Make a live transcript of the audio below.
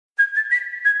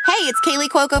it's Kaylee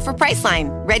Cuoco for Priceline.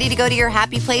 Ready to go to your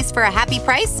happy place for a happy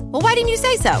price? Well, why didn't you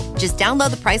say so? Just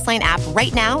download the Priceline app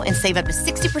right now and save up to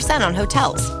 60% on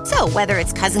hotels. So whether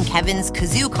it's Cousin Kevin's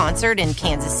Kazoo Concert in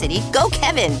Kansas City, go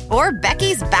Kevin, or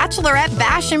Becky's Bachelorette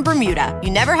Bash in Bermuda,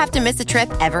 you never have to miss a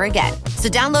trip ever again. So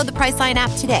download the Priceline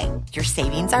app today. Your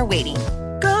savings are waiting.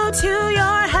 Go to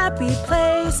your happy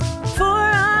place for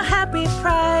a happy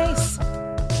price.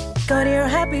 Go to your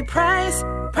happy price,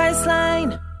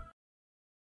 Priceline.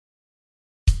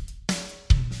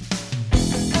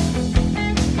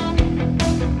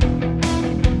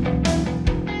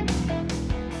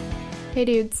 Hey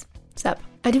dudes. Sup?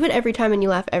 I do it every time and you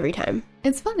laugh every time.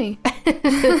 It's funny.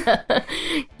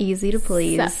 Easy to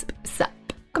please. Sup.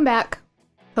 Welcome back.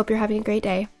 Hope you're having a great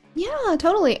day. Yeah,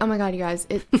 totally. Oh my god, you guys.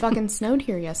 It fucking snowed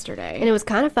here yesterday. And it was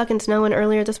kind of fucking snowing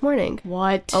earlier this morning.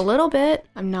 What? A little bit.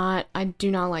 I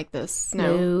do not like this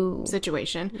snow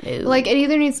situation. No. Like, it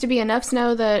either needs to be enough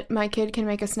snow that my kid can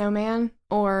make a snowman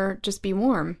or just be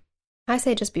warm. I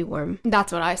say just be warm.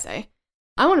 That's what I say.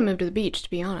 I want to move to the beach, to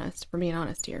be honest, for being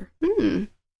honest here.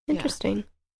 Interesting.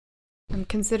 Yeah. I'm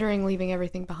considering leaving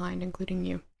everything behind, including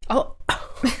you. Oh.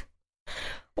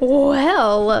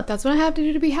 Well. That's what I have to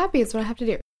do to be happy. It's what I have to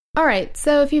do. All right,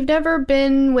 so if you've never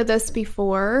been with us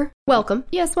before, welcome.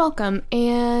 Yes, welcome.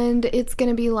 And it's going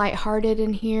to be lighthearted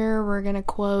in here. We're going to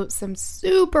quote some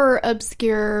super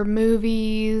obscure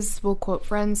movies. We'll quote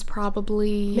Friends,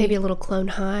 probably. Maybe a little Clone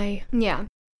High. Yeah.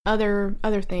 Other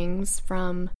things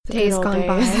from the days gone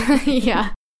by.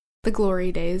 Yeah. The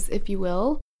glory days, if you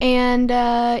will. And,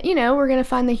 we're going to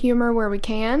find the humor where we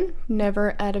can,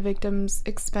 never at a victim's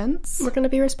expense. We're going to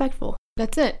be respectful.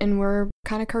 That's it. And we're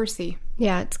kind of cursy.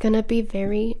 Yeah, it's going to be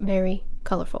very, very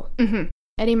colorful. Mm-hmm.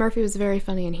 Eddie Murphy was very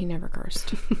funny and he never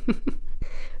cursed.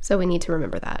 So we need to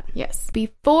remember that. Yes.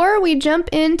 Before we jump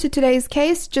into today's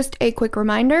case, just a quick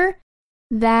reminder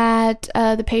that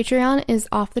the Patreon is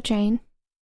off the chain.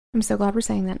 I'm so glad we're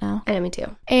saying that now. I know, me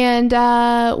too. And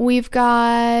we're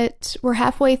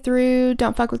halfway through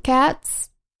Don't Fuck with Cats.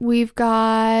 We've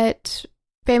got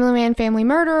Family Man, Family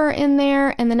Murderer in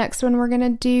there. And the next one we're going to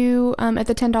do at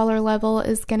the $10 level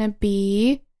is going to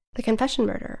be The Confession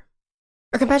Murderer.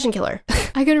 Or Confession Killer.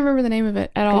 I couldn't remember the name of it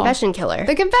at all. Confession Killer.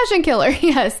 The Confession Killer,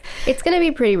 yes. It's going to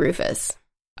be Pretty Rufus.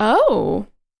 Oh.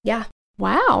 Yeah.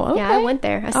 Wow. Okay. Yeah, I went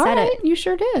there. I said it. You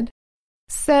sure did.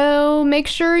 So make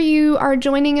sure you are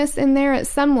joining us in there at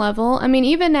some level. I mean,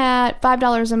 even at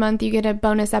 $5 a month, you get a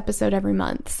bonus episode every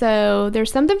month. So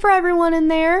there's something for everyone in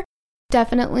there.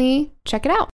 Definitely check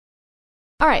it out.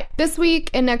 All right, this week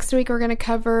and next week, we're going to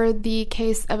cover the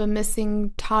case of a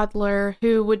missing toddler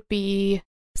who would be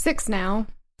 6 now,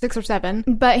 6 or 7.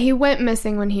 But he went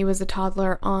missing when he was a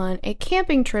toddler on a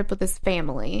camping trip with his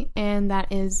family. And that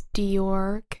is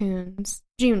Dior Coons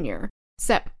Jr.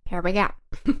 So here we go.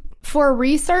 For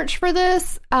research for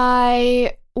this,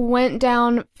 I went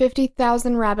down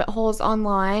 50,000 rabbit holes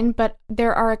online, but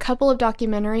there are a couple of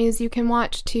documentaries you can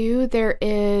watch too. There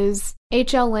is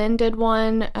HLN did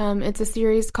one. It's a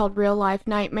series called Real Life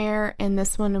Nightmare, and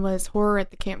this one was Horror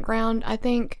at the Campground, I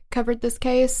think, covered this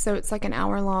case. So it's like an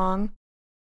hour long.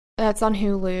 That's on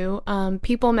Hulu.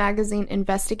 People Magazine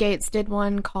Investigates did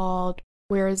one called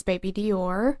Where is Baby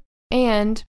Dior?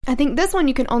 And I think this one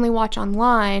you can only watch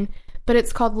online, but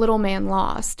it's called Little Man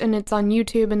Lost, and it's on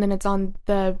YouTube, and then it's on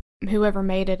whoever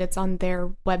made it, it's on their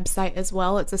website as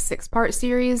well. It's a 6-part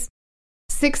series.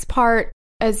 6-part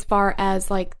as far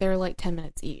as, like, they're like 10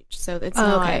 minutes each, so it's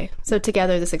not... Okay, so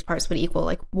together the 6 parts would equal,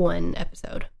 like, 1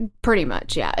 episode. Pretty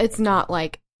much, yeah. It's not,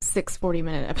 like, 6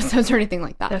 40-minute episodes or anything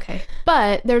like that. Okay.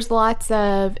 But there's lots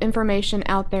of information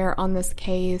out there on this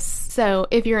case, so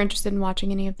if you're interested in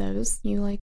watching any of those, you,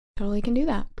 like, totally can do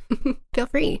that. Feel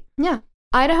free. Yeah.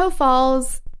 Idaho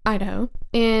Falls, Idaho,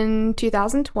 in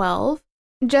 2012,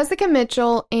 Jessica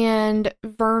Mitchell and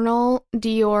Vernal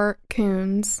Dior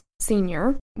Coons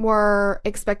Sr. were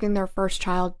expecting their first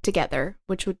child together,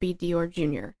 which would be Dior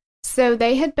Jr. So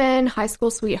they had been high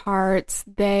school sweethearts.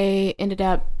 They ended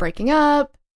up breaking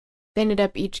up. They ended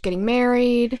up each getting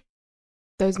married.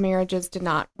 Those marriages did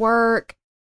not work.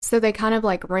 So they kind of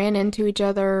like ran into each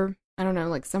other, I don't know,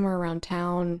 like somewhere around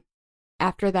town.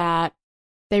 After that,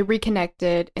 they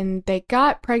reconnected and they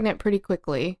got pregnant pretty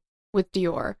quickly with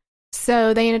Dior.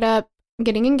 So they ended up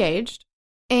getting engaged.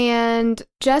 And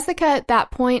Jessica at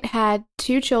that point had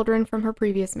 2 children from her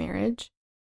previous marriage.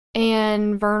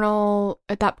 And Vernal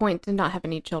at that point did not have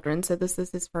any children, so this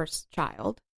is his first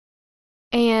child.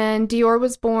 And Dior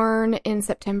was born in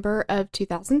September of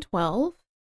 2012.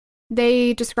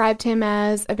 They described him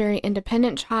as a very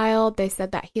independent child. They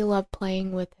said that he loved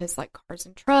playing with his like cars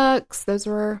and trucks. Those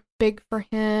were big for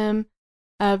him.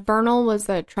 Vernal was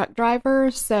a truck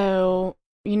driver, so,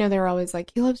 they're always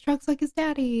like, he loves trucks like his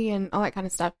daddy and all that kind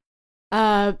of stuff.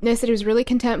 They said he was really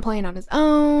content playing on his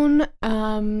own.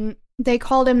 They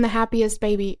called him the happiest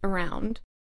baby around.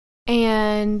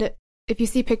 And if you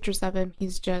see pictures of him,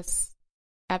 he's just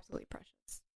absolutely precious.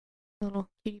 A little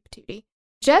cutie patootie.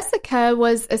 Jessica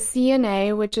was a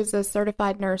CNA, which is a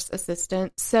certified nurse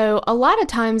assistant. So a lot of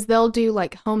times they'll do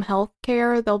like home health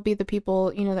care. They'll be the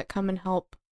people, that come and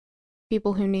help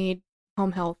people who need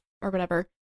home health or whatever.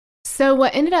 So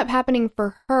what ended up happening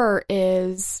for her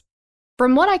is,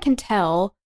 from what I can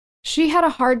tell, she had a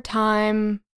hard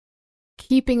time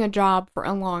keeping a job for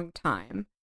a long time.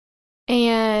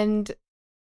 And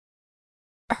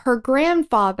her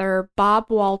grandfather, Bob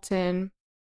Walton,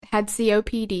 had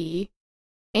COPD,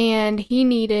 and he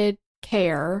needed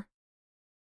care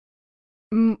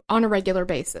on a regular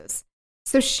basis.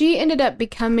 So she ended up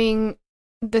becoming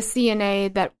the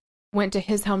CNA that went to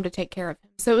his home to take care of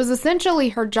him. So it was essentially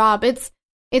her job. It's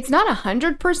not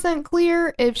 100%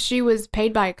 clear if she was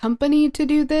paid by a company to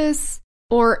do this,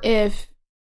 or if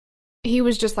he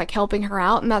was just like helping her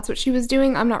out and that's what she was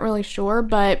doing. I'm not really sure,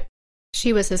 but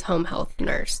she was his home health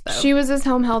nurse, though. She was his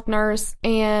home health nurse,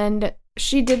 and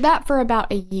she did that for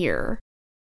about a year.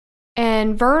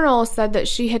 And Vernal said that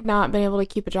she had not been able to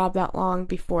keep a job that long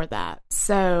before that.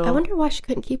 So I wonder why she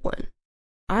couldn't keep one.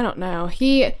 I don't know.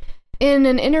 He, in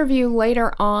an interview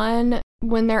later on,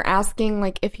 when they're asking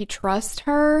like if he trusts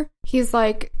her, he's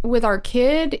like, with our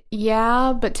kid,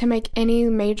 yeah, but to make any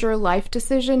major life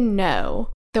decision, no.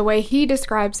 The way he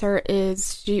describes her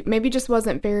is she maybe just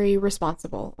wasn't very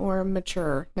responsible or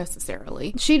mature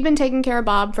necessarily. She'd been taking care of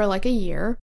Bob for like a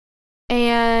year.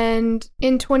 And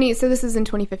so this is in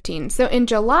 2015. So in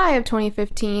July of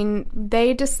 2015,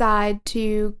 they decide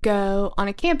to go on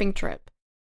a camping trip.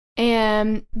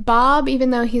 And Bob,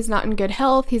 even though he's not in good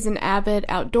health, he's an avid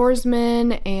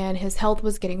outdoorsman, and his health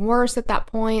was getting worse at that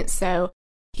point. So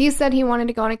he said he wanted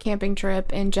to go on a camping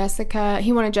trip, and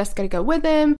he wanted Jessica to go with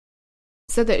him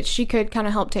so that she could kind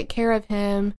of help take care of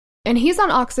him. And he's on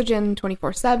oxygen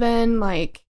 24/7.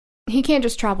 Like, he can't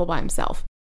just travel by himself.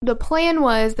 The plan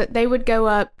was that they would go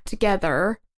up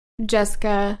together,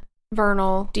 Jessica,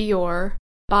 Vernal, Dior,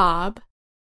 Bob,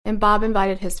 and Bob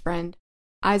invited his friend,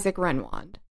 Isaac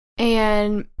Renwand.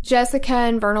 And Jessica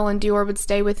and Vernal and Dior would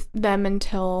stay with them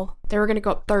until they were going to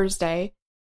go up Thursday,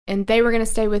 and they were going to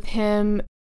stay with him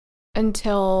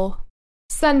until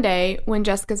Sunday, when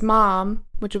Jessica's mom,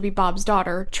 which would be Bob's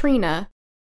daughter, Trina,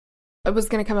 was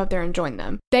going to come up there and join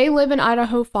them. They live in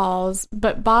Idaho Falls,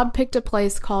 but Bob picked a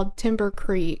place called Timber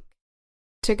Creek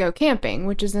to go camping,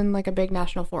 which is in like a big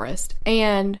national forest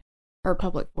or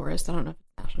public forest. I don't know if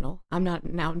it's national. I'm not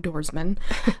an outdoorsman.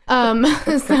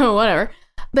 So whatever.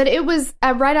 But it was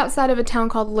right outside of a town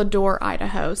called Ladore,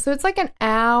 Idaho. So it's like an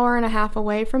hour and a half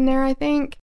away from there, I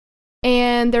think.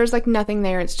 And there's like nothing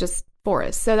there. It's just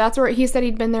forest. So that's where he said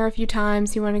he'd been there a few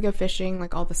times. He wanted to go fishing,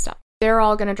 like all the stuff. They're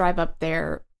all going to drive up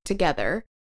there together.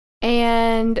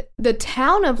 And the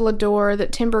town of Ladore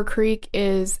that Timber Creek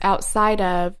is outside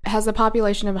of has a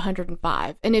population of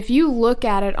 105. And if you look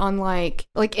at it on like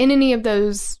in any of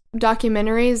those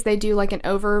documentaries, they do like an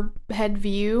overhead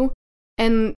view.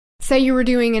 And say you were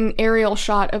doing an aerial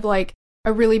shot of like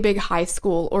a really big high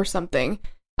school or something.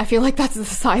 I feel like that's the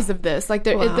size of this. Like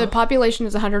the population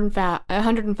is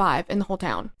 105 in the whole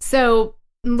town. So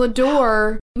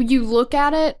Ladore, you look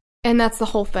at it, and that's the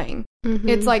whole thing. Mm-hmm.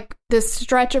 It's like this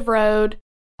stretch of road.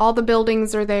 All the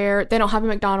buildings are there. They don't have a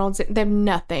McDonald's. They have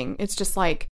nothing. It's just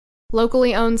like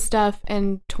locally owned stuff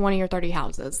and 20 or 30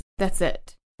 houses. That's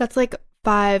it. That's like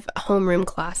 5 homeroom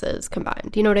classes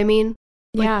combined. You know what I mean?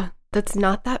 Like, yeah. That's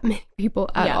not that many people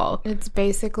at all. It's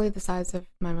basically the size of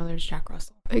my mother's Jack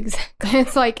Russell. Exactly.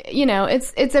 It's like,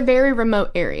 it's a very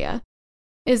remote area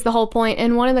is the whole point.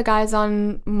 And one of the guys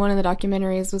on one of the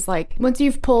documentaries was like, once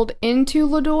you've pulled into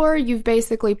Ladore, you've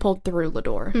basically pulled through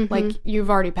Ladore. Mm-hmm. Like,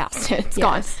 you've already passed it. It's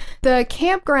gone. The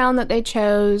campground that they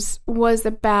chose was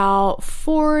about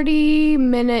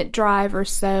 40-minute drive or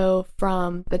so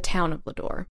from the town of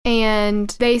Ladore.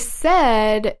 And they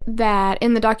said that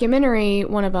in the documentary,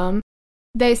 one of them,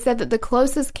 they said that the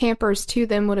closest campers to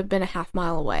them would have been a half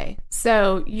mile away.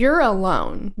 So you're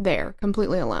alone there,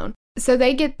 completely alone. So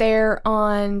they get there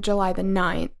on July the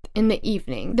 9th in the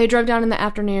evening. They drove down in the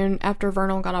afternoon after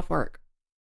Vernal got off work.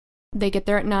 They get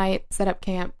there at night, set up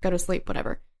camp, go to sleep,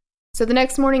 whatever. So the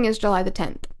next morning is July the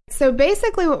 10th. So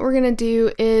basically what we're going to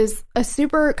do is a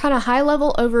super kind of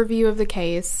high-level overview of the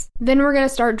case. Then we're going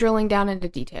to start drilling down into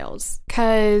details,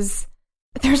 because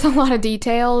there's a lot of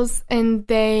details and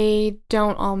they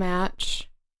don't all match.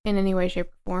 in any way, shape,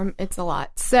 or form. It's a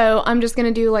lot. So I'm just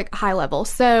going to do like high level.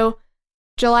 So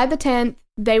July the 10th,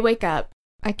 they wake up.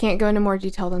 I can't go into more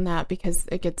detail than that because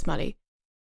it gets muddy.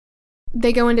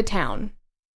 They go into town.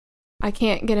 I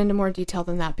can't get into more detail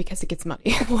than that because it gets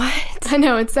muddy. What? I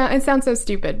know, it sounds so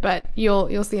stupid, but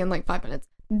you'll see in like 5 minutes.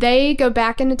 They go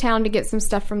back into town to get some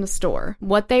stuff from the store.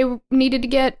 What they needed to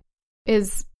get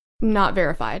is not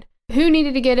verified. Who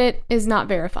needed to get it is not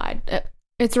verified.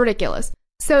 It's ridiculous.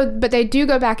 So, but they do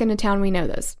go back into town, we know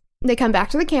this. They come back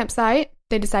to the campsite.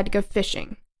 They decide to go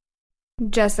fishing.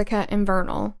 Jessica and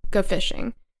Vernal go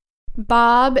fishing.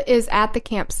 Bob is at the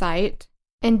campsite,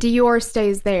 and Dior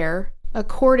stays there,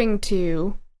 according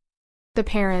to the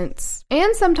parents,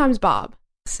 and sometimes Bob.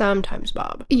 Sometimes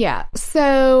Bob. Yeah.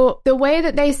 So the way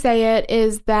that they say it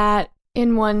is that,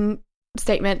 in one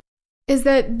statement, is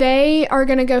that they are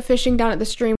going to go fishing down at the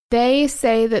stream. They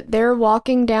say that they're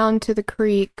walking down to the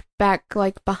creek back,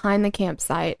 like, behind the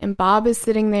campsite, and Bob is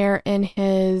sitting there in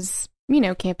his,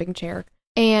 camping chair.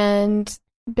 And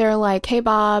they're like, hey,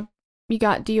 Bob, you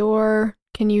got Dior.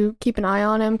 Can you keep an eye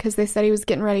on him? Because they said he was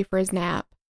getting ready for his nap.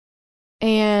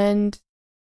 And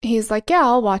he's like, yeah,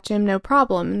 I'll watch him, no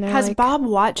problem. And Has like, Bob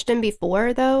watched him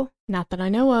before, though? Not that I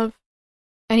know of.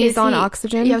 And he's on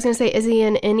oxygen. Yeah, I was going to say, is he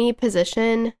in any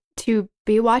position to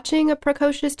be watching a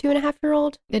precocious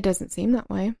 2.5-year-old? It doesn't seem that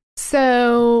way.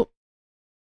 So,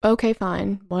 okay,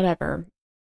 fine, whatever.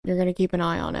 You're going to keep an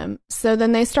eye on him. So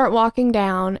then they start walking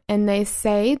down, and they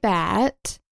say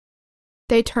that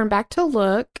they turn back to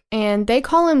look, and they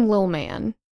call him Lil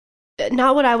Man.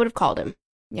 Not what I would have called him.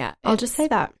 Yeah. I'll just say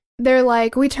that. They're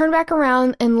like, we turn back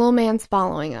around, and Lil Man's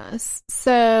following us.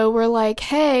 So we're like,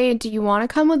 hey, do you want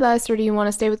to come with us, or do you want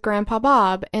to stay with Grandpa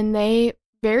Bob? And they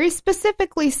very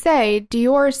specifically say,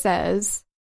 Dior says,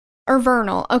 or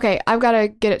Vernal. Okay, I've got to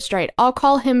get it straight. I'll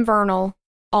call him Vernal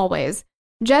always.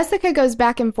 Jessica goes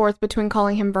back and forth between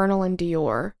calling him Vernal and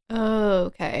Dior. Oh,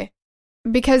 okay.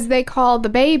 Because they call the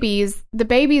baby's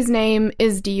name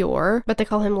is Dior. But they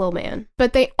call him Lil Man.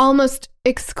 But they almost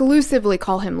exclusively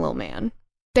call him Lil Man.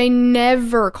 They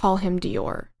never call him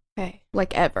Dior. Okay.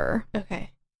 Like, ever. Okay.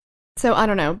 So, I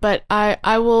don't know. But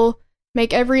I will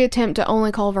make every attempt to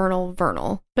only call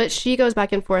Vernal. But she goes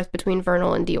back and forth between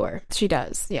Vernal and Dior. She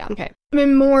does, yeah. Okay. I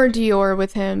mean, more Dior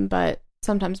with him, but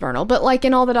sometimes Vernal. But, like,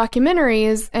 in all the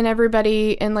documentaries and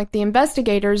everybody and, like, the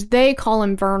investigators, they call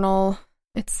him Vernal.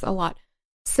 It's a lot.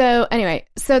 So, anyway,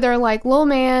 so they're like, Lil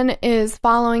Man is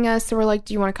following us. So we're like,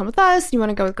 do you want to come with us? Do you want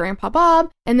to go with Grandpa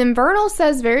Bob? And then Vernal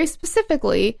says very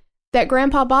specifically that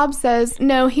Grandpa Bob says,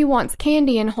 no, he wants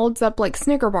candy, and holds up, like,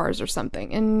 Snicker bars or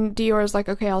something. And Dior's like,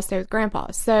 okay, I'll stay with Grandpa.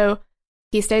 So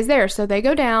he stays there. So they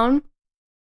go down.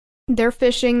 They're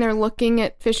fishing. They're looking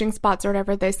at fishing spots or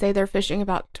whatever. They say they're fishing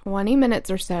about 20 minutes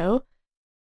or so.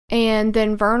 And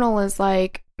then Vernal is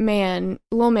like, man,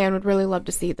 Lil Man would really love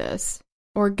to see this.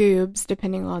 Or Goobs,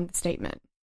 depending on the statement.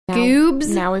 Goobs?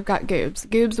 Now we've got Goobs.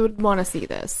 Goobs would want to see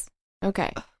this.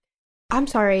 Okay. I'm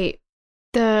sorry.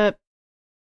 The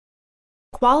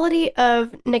quality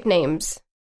of nicknames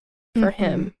for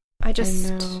him. I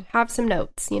just have some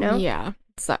notes, Yeah,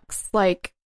 it sucks.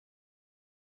 Like,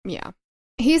 yeah.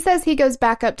 He says he goes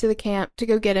back up to the camp to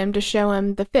go get him to show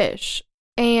him the fish.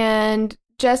 And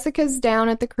Jessica's down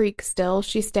at the creek still.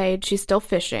 She stayed. She's still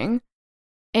fishing.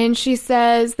 And she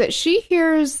says that she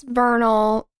hears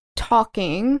Vernal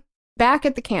talking back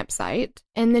at the campsite.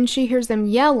 And then she hears them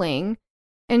yelling.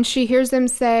 And she hears them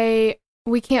say,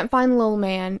 we can't find Lil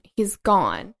Man. He's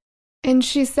gone. And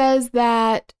she says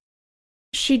that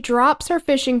she drops her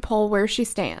fishing pole where she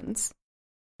stands.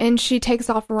 And she takes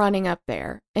off running up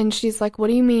there. And she's like, what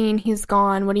do you mean he's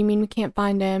gone? What do you mean we can't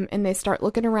find him? And they start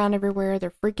looking around everywhere.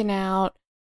 They're freaking out.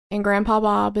 And Grandpa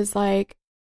Bob is like,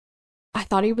 I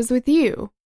thought he was with you.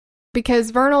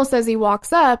 Because Vernal says he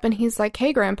walks up and he's like,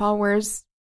 hey, Grandpa, where's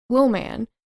Lil Man?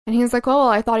 And he's like, well,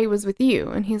 I thought he was with you.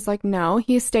 And he's like, no,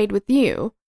 he stayed with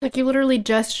you. Like, you literally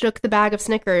just shook the bag of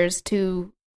Snickers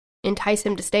to entice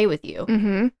him to stay with you.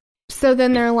 Mm-hmm. So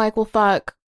then they're like, well,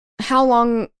 fuck, how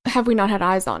long have we not had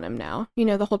eyes on him now?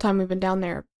 The whole time we've been down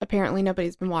there, apparently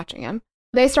nobody's been watching him.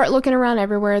 They start looking around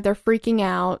everywhere. They're freaking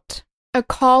out. A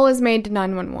call is made to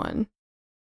 911.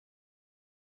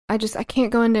 I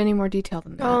can't go into any more detail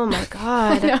than that. Oh my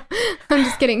God. No, I'm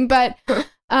just kidding. But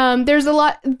there's a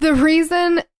lot. The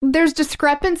reason there's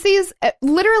discrepancies,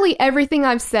 literally everything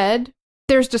I've said,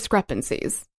 there's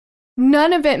discrepancies.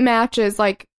 None of it matches.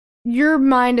 Like, your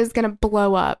mind is going to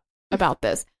blow up about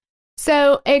this.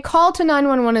 So a call to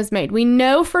 911 is made. We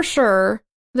know for sure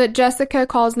that Jessica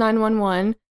calls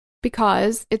 911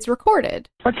 because it's recorded.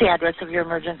 What's the address of your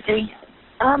emergency?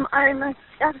 I'm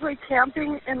actually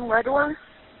camping in Leadworth.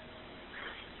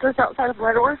 just outside of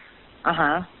Leadore.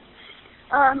 Uh-huh.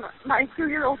 My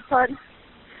 2-year-old son,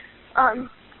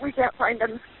 we can't find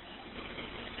him.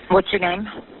 What's your name?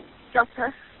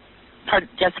 Jessica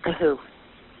Jessica who?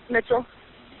 Mitchell.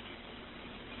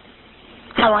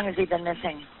 How long has he been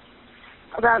missing?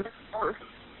 About an hour.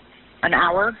 An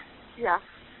hour? Yeah.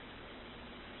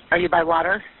 Are you by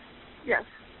water? Yes.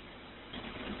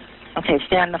 Okay,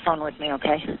 stay on the phone with me,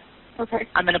 okay? Okay.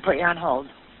 I'm going to put you on hold.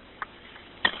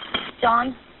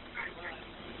 John?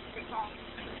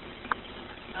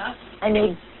 I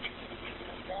need...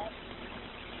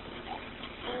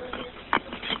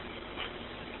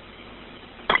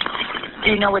 Do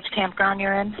you know which campground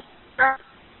you're in?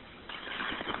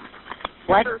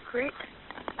 What? Timber Creek.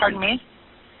 Pardon me?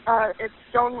 It's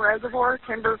Stone Reservoir,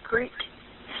 Timber Creek.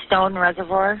 Stone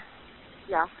Reservoir?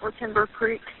 Yeah, or Timber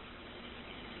Creek.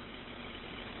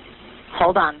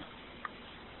 Hold on.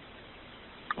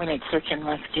 We need search and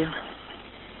rescue.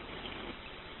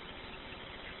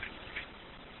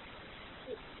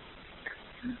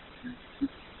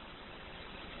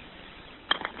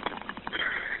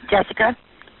 Jessica?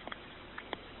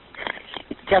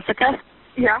 Jessica?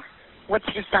 Yeah. What's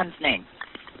your son's name?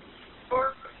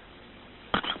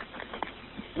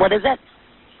 What is it?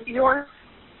 Your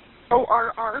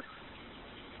O-R-R.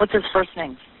 What's his first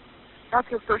name? That's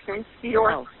his first name.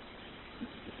 Your. Oh.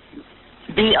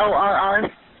 B-O-R-R?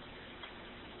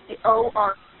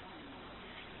 O-R.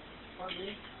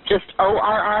 Just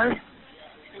O-R-R?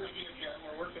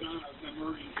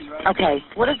 Okay.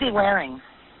 What is he wearing?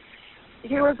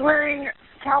 He was wearing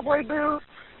cowboy boots,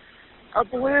 a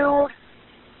blue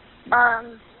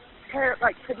pair,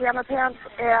 like pajama pants,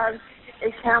 and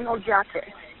a camel jacket.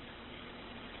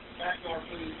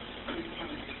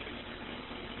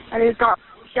 And he's got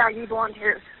shaggy blonde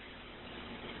hair.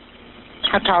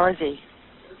 How tall is he?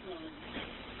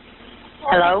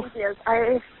 Hello?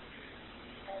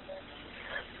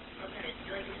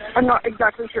 I'm not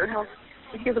exactly sure how.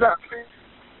 He's about.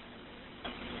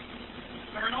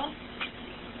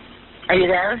 Are you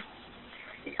there?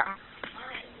 Yeah.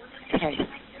 Okay.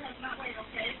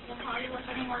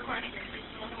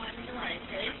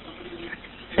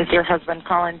 Is your husband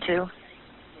calling too?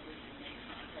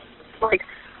 Like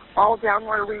all down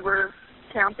where we were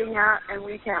camping at, and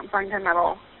we can't find him at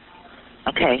all.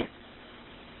 Okay.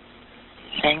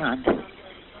 Hang on. Do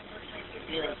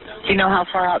you know how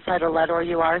far outside of Leadore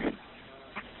you are?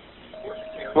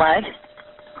 What?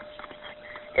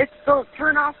 It's the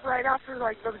turnoff right after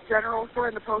like the general store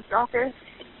and the post office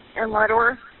in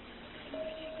Leadore,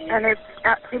 and it's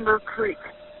at Timber Creek.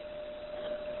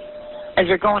 As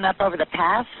you're going up over the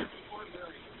pass?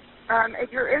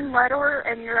 If you're in Leadore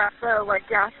and you're at the like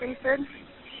gas station,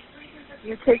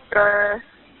 you take the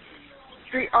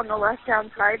street on the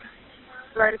left-hand side,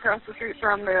 right across the street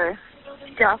from the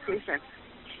gas station,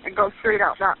 and go straight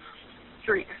out that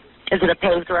street. Is it a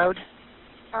paved road?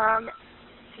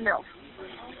 No.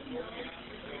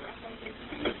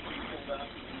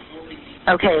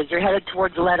 Okay, as you're headed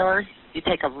towards Leadore, you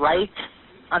take a right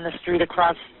on the street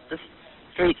across the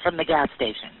street from the gas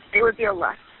station. It would be a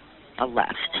left. A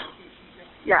left.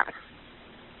 Yeah.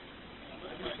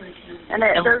 And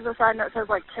there's a sign that says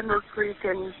like Timber Creek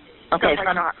and okay, stuff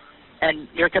like that. And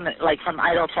you're coming like from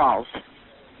Idle Falls.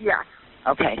 Yeah.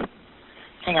 Okay.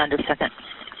 Hang on just a second.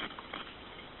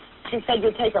 She said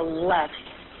you take a left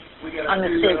on the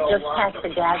street just past the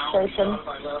gas station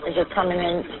as you're coming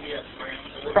in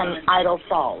from Idle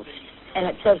Falls, and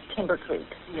it says Timber Creek.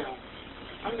 Yeah.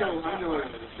 I know it.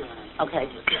 Okay.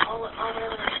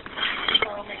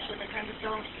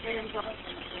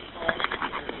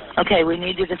 Okay, we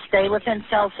need you to stay within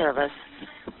cell service.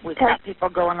 We've got people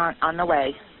going on the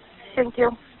way. Thank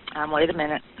you. Wait a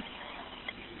minute.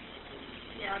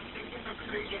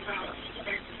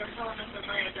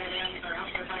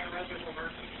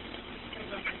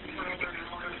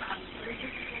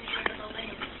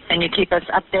 And you keep us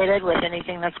updated with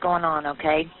anything that's going on,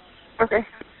 okay? Okay.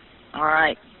 All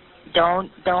right.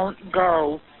 Don't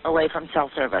go away from cell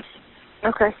service.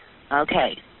 Okay.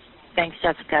 Okay. Thanks,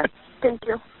 Jessica. Thank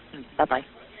you. Bye-bye.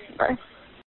 Bye.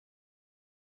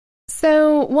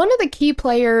 So one of the key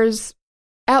players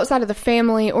outside of the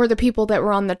family or the people that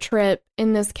were on the trip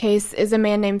in this case is a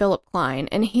man named Philip Klein,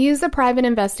 and he's a private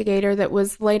investigator that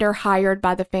was later hired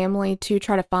by the family to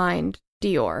try to find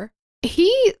Dior.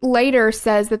 He later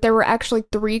says that there were actually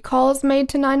 3 calls made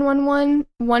to 911,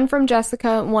 one from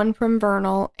Jessica, one from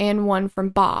Vernal, and one from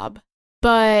Bob.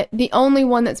 But the only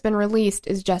one that's been released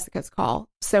is Jessica's call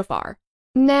so far.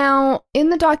 Now, in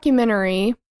the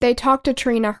documentary, they talked to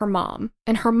Trina, her mom,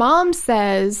 and her mom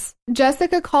says,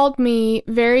 Jessica called me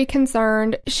very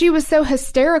concerned. She was so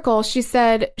hysterical. She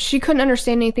said she couldn't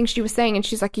understand anything she was saying. And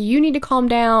she's like, you need to calm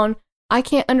down. I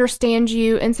can't understand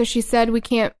you. And so she said, we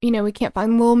can't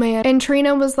find Lil Man. And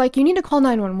Trina was like, you need to call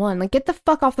 911. Like, get the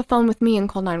fuck off the phone with me and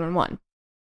call 911.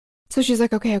 So she's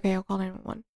like, okay, I'll call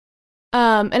 911.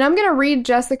 And I'm going to read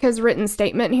Jessica's written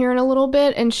statement here in a little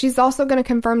bit. And she's also going to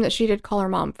confirm that she did call her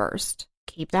mom first.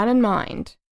 Keep that in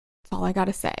mind. That's all I got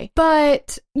to say.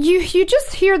 But you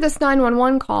just hear this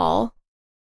 911 call.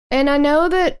 And I know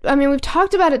that, we've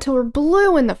talked about it till we're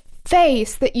blue in the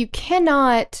face that you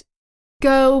cannot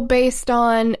go based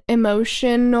on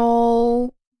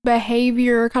emotional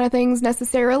behavior kind of things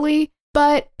necessarily.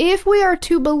 But if we are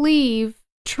to believe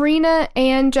Trina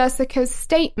and Jessica's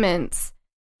statements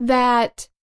that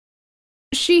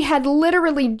she had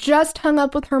literally just hung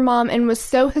up with her mom and was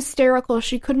so hysterical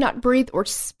she could not breathe or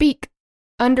speak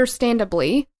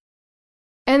understandably.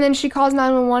 And then she calls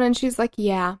 911 and she's like,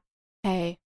 yeah,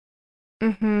 hey.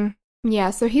 Yeah,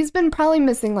 so he's been probably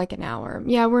missing like an hour.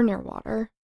 Yeah, we're near water.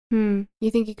 You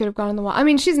think he could have gone in the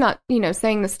water? She's not,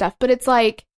 saying this stuff, but it's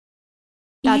like,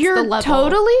 that's you're the level.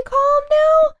 Totally calm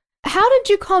now? How did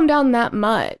you calm down that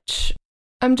much?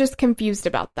 I'm just confused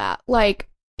about that. Like,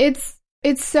 it's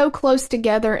so close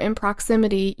together in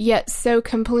proximity, yet so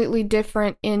completely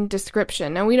different in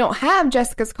description. Now, we don't have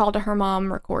Jessica's call to her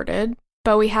mom recorded,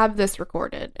 but we have this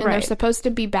recorded, and they're supposed to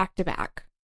be back to back.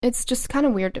 It's just kind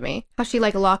of weird to me. How she,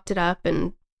 like, locked it up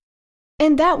and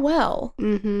that well.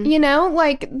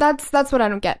 Like, that's what I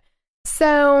don't get.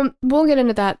 So, we'll get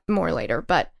into that more later,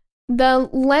 but the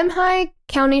Lemhi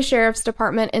County Sheriff's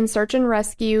Department and Search and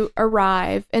Rescue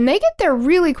arrive, and they get there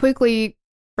really quickly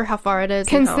for how far it is.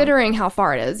 Considering how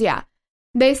far it is, yeah.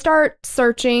 They start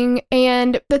searching,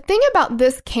 and the thing about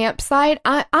this campsite,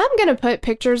 I'm going to put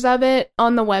pictures of it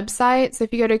on the website, so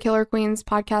if you go to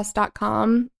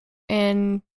killerqueenspodcast.com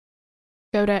and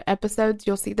go to episodes,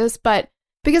 you'll see this, but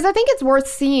because I think it's worth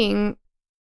seeing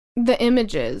the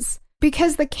images,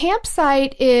 because the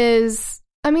campsite is,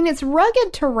 it's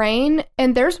rugged terrain,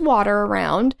 and there's water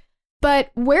around,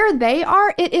 but where they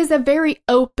are, it is a very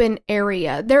open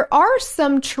area. There are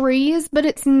some trees, but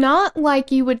it's not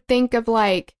like you would think of,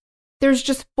 like, there's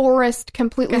just forest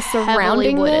completely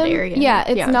surrounding them. Wooded area. Yeah,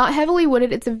 it's not heavily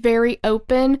wooded. It's very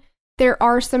open. There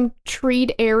are some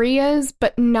treed areas,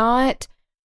 but not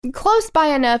close by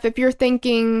enough if you're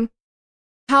thinking,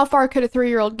 how far could a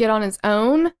 3-year-old get on his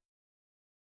own?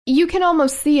 You can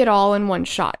almost see it all in one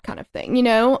shot kind of thing,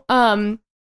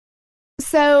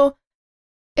 So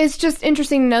it's just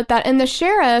interesting to note that. And the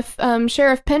sheriff,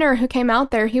 Sheriff Penner, who came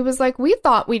out there, he was like, we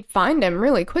thought we'd find him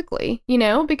really quickly,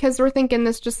 because we're thinking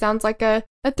this just sounds like a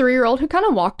 3-year-old who kind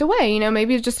of walked away,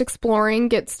 maybe he's just exploring,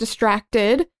 gets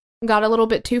distracted, got a little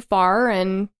bit too far,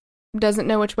 and doesn't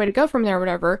know which way to go from there or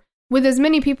whatever. With as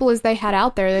many people as they had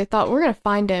out there, they thought, we're going to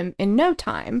find him in no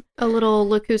time. A little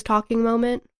look who's talking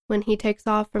moment when he takes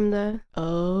off from the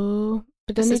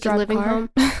assisted living home.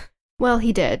 Well,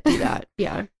 he did do that,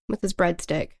 yeah, with his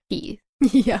breadstick.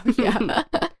 Yeah.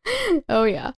 Oh,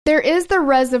 yeah. There is the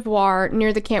reservoir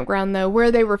near the campground, though,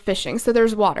 where they were fishing, so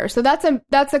there's water. So that's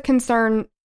a concern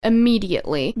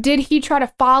immediately. Did he try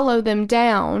to follow them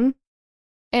down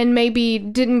and maybe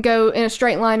didn't go in a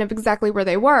straight line of exactly where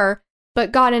they were,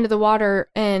 but got into the water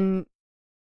and,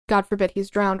 God forbid, he's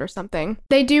drowned or something?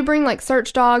 They do bring, like,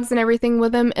 search dogs and everything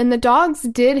with them, and the dogs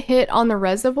did hit on the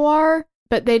reservoir,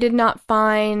 but they did not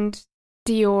find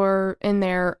Dior in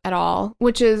there at all,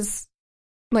 which is,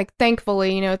 like,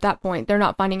 thankfully, at that point, they're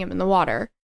not finding him in the water.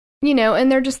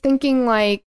 And they're just thinking,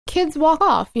 like, kids walk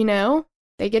off,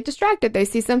 They get distracted. They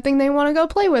see something they want to go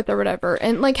play with or whatever.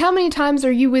 And, like, how many times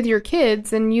are you with your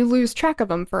kids and you lose track of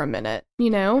them for a minute,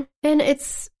 And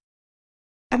it's,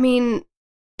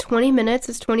 20 minutes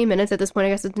is 20 minutes. At this point, I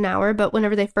guess it's an hour. But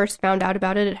whenever they first found out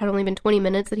about it, it had only been 20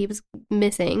 minutes that he was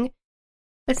missing.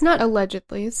 It's not...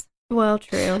 Allegedly. Well,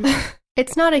 true.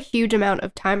 It's not a huge amount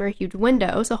of time or a huge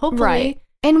window. So hopefully... Right.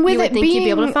 And with it being... you'd be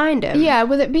able to find him. Yeah,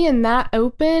 with it being that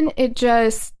open, it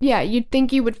just... Yeah, you'd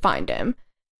think you would find him.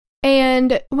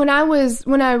 And when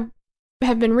I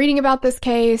have been reading about this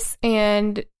case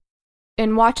and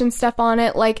watching stuff on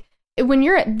it, like, when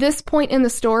you're at this point in the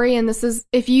story, and this is,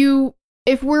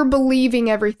 if we're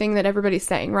believing everything that everybody's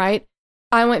saying, right?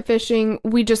 I went fishing,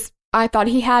 I thought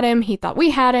he had him, he thought we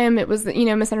had him, it was,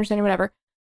 misunderstanding, whatever.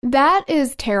 That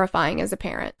is terrifying as a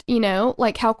parent,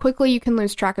 like how quickly you can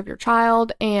lose track of your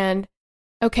child, and,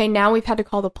 okay, now we've had to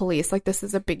call the police, like, this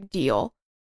is a big deal.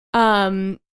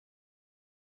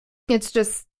 It's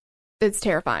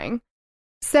terrifying.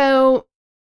 So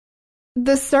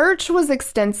the search was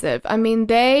extensive. I mean,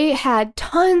 they had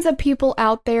tons of people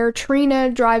out there. Trina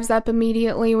drives up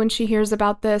immediately when she hears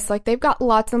about this. Like, they've got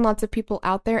lots and lots of people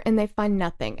out there, and they find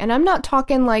nothing. And I'm not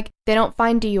talking like they don't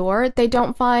find Dior. They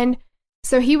don't find...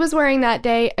 So he was wearing that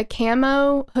day a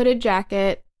camo hooded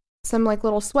jacket, some like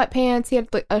little sweatpants. He had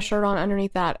a shirt on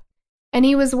underneath that. And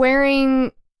he was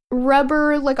wearing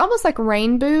rubber, like almost like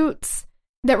rain boots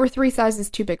that were 3 sizes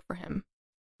too big for him.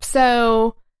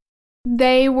 So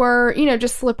they were, you know,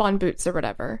 just slip-on boots or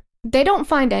whatever. They don't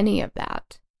find any of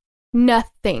that.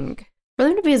 Nothing. For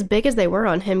them to be as big as they were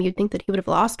on him, you'd think that he would have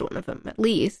lost one of them, at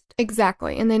least.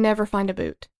 Exactly. And they never find a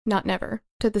boot. Not never.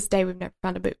 To this day, we've never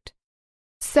found a boot.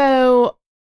 So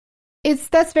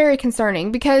that's very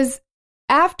concerning, because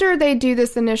after they do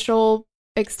this initial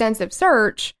extensive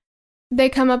search, they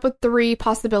come up with 3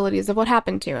 possibilities of what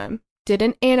happened to him. Did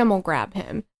an animal grab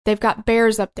him? They've got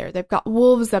bears up there. They've got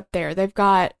wolves up there. They've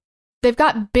got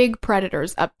big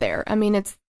predators up there. I mean,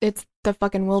 it's the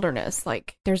fucking wilderness.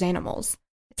 Like, there's animals.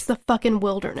 It's the fucking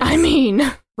wilderness. I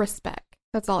mean, respect.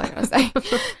 That's all I gotta say.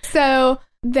 So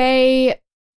they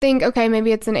think, okay,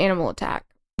 maybe it's an animal attack.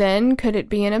 Then could it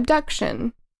be an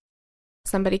abduction?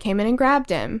 Somebody came in and grabbed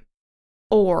him.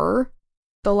 Or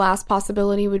the last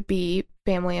possibility would be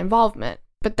family involvement.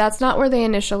 But that's not where they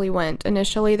initially went.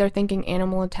 Initially, they're thinking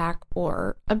animal attack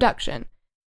or abduction.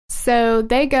 So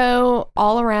they go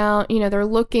all around, you know,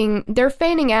 they're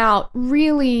fanning out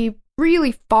really,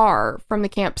 really far from the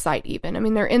campsite even. I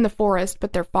mean, they're in the forest,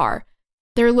 but they're far.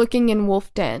 They're looking in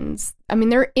wolf dens. I mean,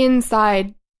 they're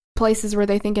inside places where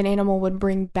they think an animal would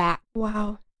bring back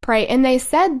prey. And they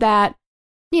said that,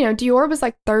 you know, Dior was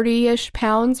like 30-ish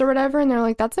pounds or whatever, and they're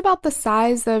like, that's about the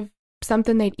size of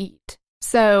something they'd eat.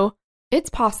 So it's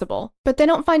possible, but they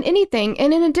don't find anything.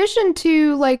 And in addition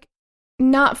to, like,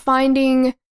 not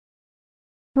finding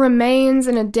remains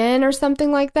in a den or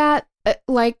something like that,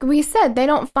 like we said, they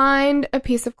don't find a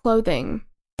piece of clothing.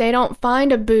 They don't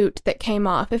find a boot that came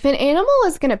off. If an animal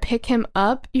is going to pick him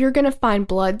up, you're going to find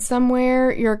blood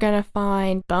somewhere. You're going to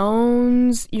find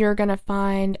bones. You're going to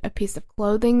find a piece of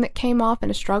clothing that came off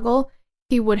in a struggle.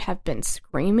 He would have been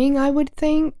screaming, I would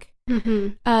think.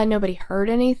 Mm-hmm. Nobody heard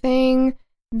anything.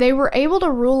 They were able to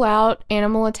rule out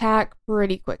animal attack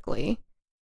pretty quickly.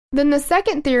 Then the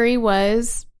second theory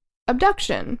was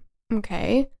abduction.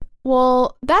 Okay.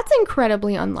 Well, that's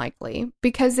incredibly unlikely,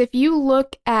 because if you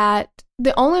look at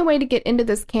the only way to get into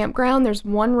this campground, there's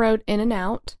one road in and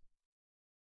out,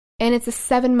 and it's a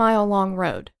 7-mile long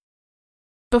road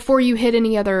before you hit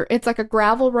any other. It's like a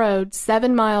gravel road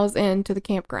 7 miles into the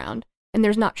campground, and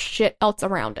there's not shit else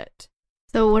around it.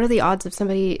 So what are the odds of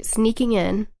somebody sneaking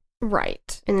in?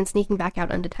 Right. And then sneaking back out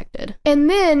undetected? And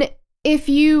then if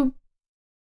you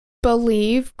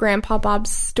believe Grandpa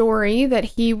Bob's story that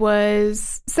he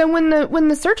was... So when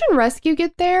the search and rescue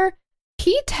get there,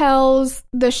 he tells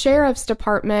the sheriff's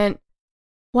department,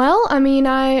 well, I mean,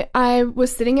 I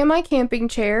was sitting in my camping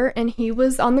chair, and he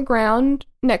was on the ground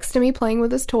next to me playing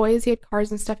with his toys. He had cars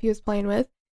and stuff he was playing with.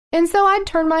 And so I'd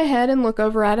turn my head and look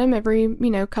over at him every, you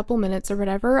know, couple minutes or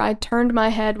whatever. I turned my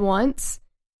head once,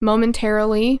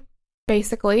 momentarily,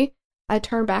 basically. I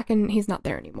turned back, and he's not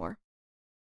there anymore.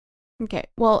 Okay,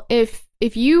 well, if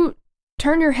you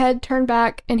turn your head, turn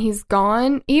back, and he's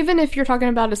gone, even if you're talking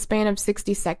about a span of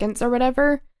 60 seconds or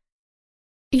whatever,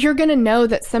 you're going to know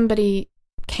that somebody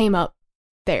came up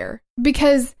there,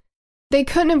 because they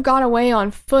couldn't have got away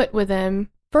on foot with him.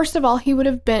 First of all, he would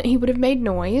have made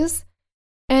noise,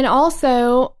 and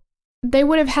also they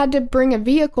would have had to bring a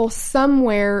vehicle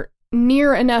somewhere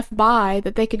near enough by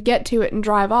that they could get to it and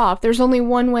drive off. There's only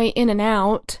one way in and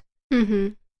out. Mm-hmm.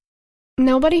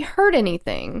 Nobody heard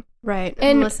anything. Right.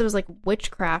 And unless it was like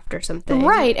witchcraft or something.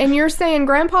 Right. And you're saying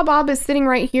Grandpa Bob is sitting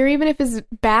right here, even if his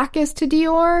back is to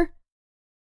Dior?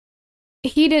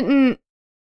 He didn't...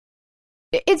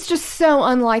 It's just so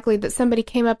unlikely that somebody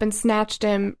came up and snatched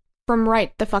him from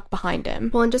right the fuck behind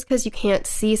him. Well, and just because you can't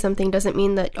see something doesn't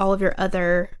mean that all of your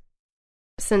other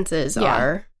senses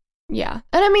are. Yeah.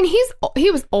 And I mean,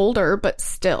 he was older, but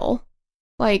still.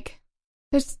 Like,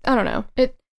 there's... I don't know.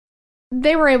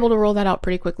 They were able to rule that out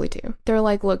pretty quickly, too. They're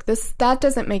like, look, that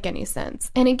doesn't make any sense.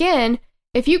 And again,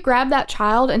 if you grab that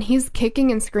child and he's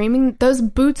kicking and screaming, those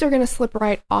boots are going to slip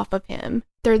right off of him.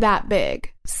 They're that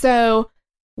big. So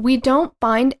we don't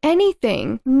find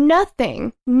anything.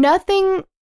 Nothing.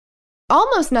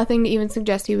 Almost nothing to even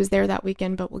suggest he was there that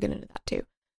weekend, but we'll get into that, too.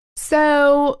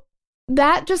 So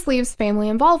that just leaves family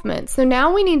involvement. So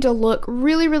now we need to look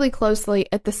really, really closely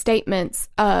at the statements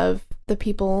of the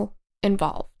people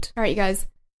involved. All right, you guys,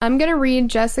 I'm going to read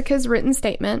Jessica's written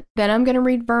statement, then I'm going to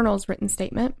read Vernal's written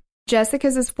statement.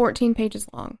 Jessica's is 14 pages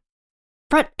long.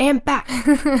 Front and back.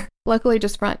 Luckily,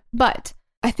 just front. But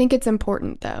I think it's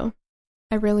important, though.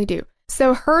 I really do.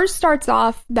 So hers starts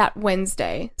off that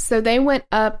Wednesday. So they went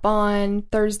up on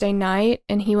Thursday night,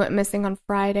 and he went missing on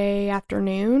Friday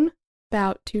afternoon,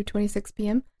 about 2:26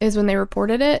 p.m. is when they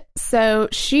reported it. So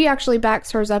she actually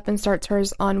backs hers up and starts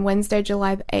hers on Wednesday,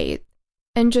 July the 8th.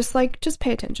 And just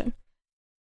pay attention.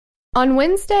 On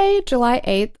Wednesday, July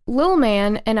 8th, Lil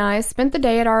Man and I spent the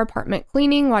day at our apartment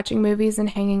cleaning, watching movies, and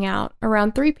hanging out.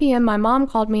 Around 3 p.m., my mom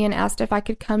called me and asked if I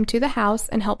could come to the house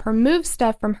and help her move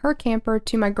stuff from her camper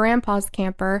to my grandpa's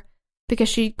camper because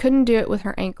she couldn't do it with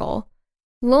her ankle.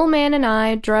 Lil Man and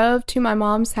I drove to my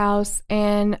mom's house,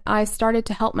 and I started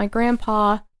to help my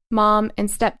grandpa, mom, and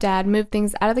stepdad move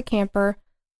things out of the camper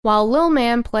while Lil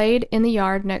Man played in the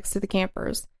yard next to the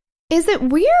campers. Is it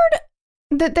weird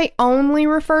that they only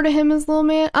refer to him as Lil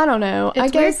Man? I don't know.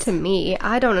 It's weird to me.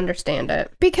 I don't understand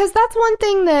it. Because that's one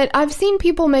thing that I've seen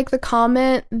people make the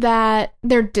comment that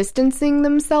they're distancing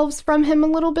themselves from him a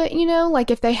little bit, you know?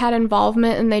 Like if they had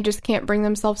involvement and they just can't bring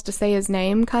themselves to say his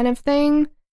name kind of thing.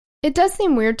 It does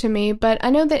seem weird to me, but I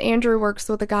know that Andrew works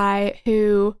with a guy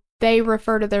who they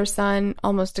refer to their son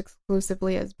almost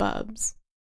exclusively as Bubs.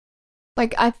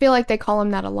 Like, I feel like they call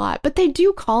him that a lot. But they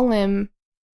do call him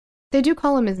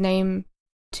his name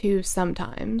too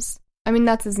sometimes. I mean,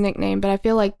 that's his nickname, but I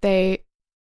feel like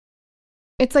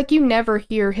it's like you never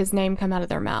hear his name come out of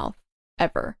their mouth,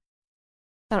 ever.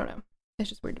 I don't know. It's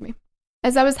just weird to me.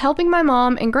 As I was helping my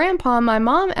mom and grandpa, my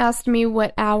mom asked me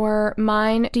what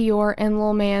mine, Dior, and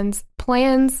Lil Man's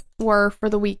plans were for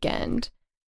the weekend.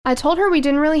 I told her we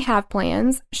didn't really have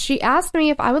plans. She asked me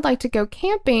if I would like to go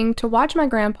camping to watch my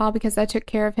grandpa because I took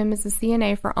care of him as a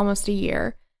CNA for almost a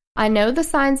year. I know the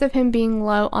signs of him being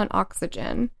low on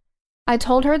oxygen. I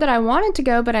told her that I wanted to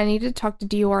go, but I needed to talk to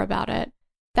Dior about it.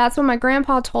 That's when my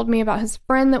grandpa told me about his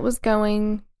friend that was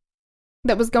going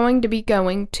to be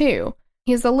going too.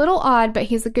 He's a little odd, but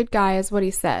he's a good guy, is what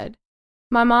he said.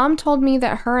 My mom told me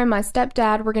that her and my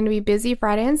stepdad were going to be busy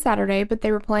Friday and Saturday, but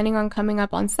they were planning on coming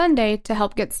up on Sunday to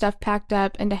help get stuff packed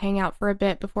up and to hang out for a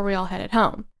bit before we all headed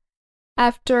home.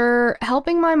 After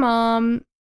helping my mom,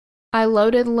 I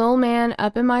loaded Lil Man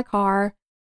up in my car,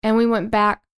 and we went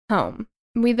back home.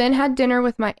 We then had dinner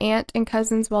with my aunt and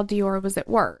cousins while Dior was at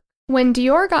work. When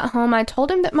Dior got home, I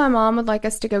told him that my mom would like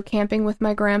us to go camping with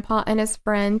my grandpa and his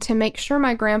friend to make sure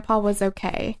my grandpa was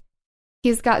okay.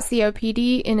 He's got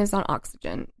COPD and is on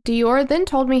oxygen. Dior then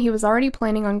told me he was already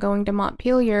planning on going to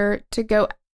Montpelier to go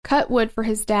cut wood for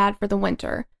his dad for the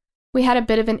winter. We had a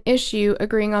bit of an issue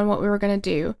agreeing on what we were going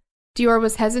to do. Dior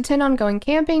was hesitant on going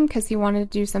camping because he wanted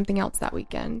to do something else that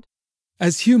weekend.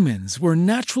 As humans, we're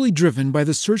naturally driven by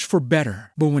the search for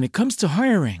better. But when it comes to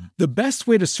hiring, the best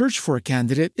way to search for a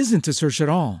candidate isn't to search at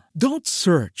all. Don't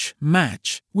search,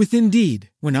 match with Indeed.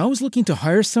 When I was looking to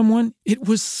hire someone, it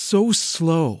was so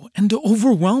slow and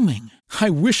overwhelming.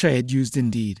 I wish I had used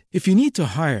Indeed. If you need to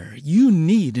hire, you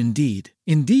need Indeed.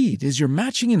 Indeed is your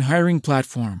matching and hiring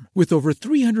platform with over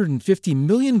 350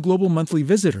 million global monthly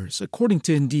visitors, according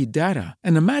to Indeed data,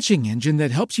 and a matching engine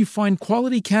that helps you find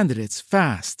quality candidates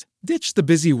fast. Ditch the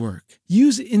busy work.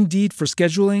 Use Indeed for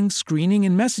scheduling, screening,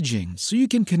 and messaging so you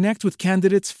can connect with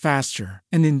candidates faster.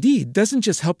 And Indeed doesn't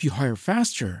just help you hire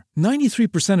faster.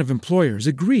 93% of employers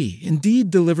agree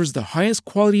Indeed delivers the highest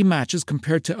quality matches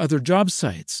compared to other job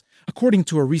sites, according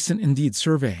to a recent Indeed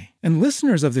survey. And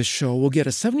listeners of this show will get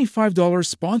a $75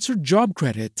 sponsored job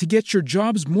credit to get your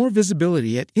jobs more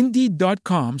visibility at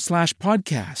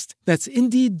Indeed.com/podcast. That's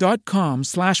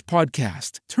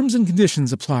Indeed.com/podcast. Terms and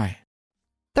conditions apply.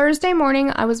 Thursday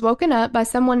morning, I was woken up by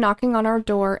someone knocking on our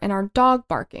door and our dog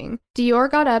barking.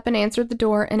 Dior got up and answered the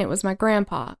door, and it was my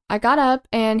grandpa. I got up,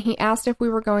 and he asked if we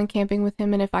were going camping with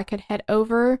him and if I could head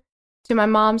over to my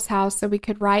mom's house so we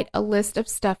could write a list of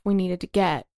stuff we needed to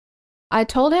get. I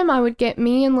told him I would get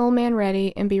me and Lil Man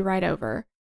ready and be right over.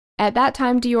 At that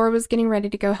time, Dior was getting ready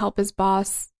to go help his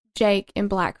boss, Jake, in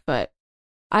Blackfoot.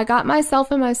 I got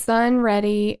myself and my son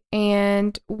ready,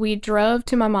 and we drove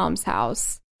to my mom's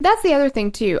house. That's the other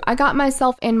thing, too. I got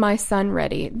myself and my son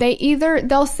ready.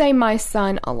 They'll say my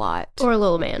son a lot. Or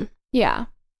Lil Man. Yeah.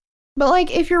 But, like,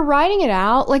 if you're writing it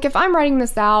out, like, if I'm writing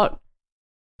this out,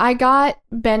 I got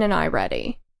Ben and I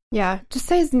ready. Yeah. Just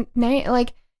say his name.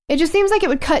 Like, it just seems like it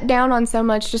would cut down on so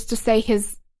much just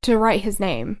to write his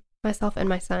name. Myself and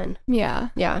my son. Yeah.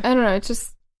 Yeah. I don't know. It's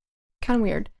just kind of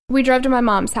weird. We drove to my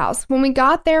mom's house. When we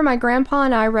got there, my grandpa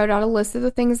and I wrote out a list of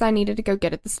the things I needed to go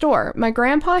get at the store. My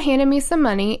grandpa handed me some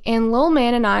money, and Lil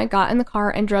Man and I got in the car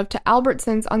and drove to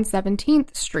Albertsons on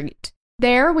 17th Street.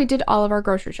 There, we did all of our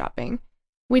grocery shopping.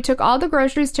 We took all the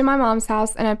groceries to my mom's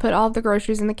house, and I put all of the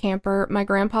groceries in the camper, my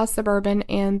grandpa's Suburban,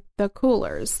 and the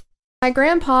coolers. My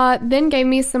grandpa then gave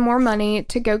me some more money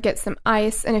to go get some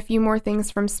ice and a few more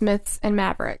things from Smith's and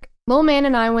Maverick. Lil Man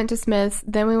and I went to Smith's,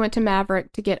 then we went to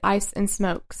Maverick to get ice and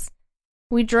smokes.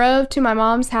 We drove to my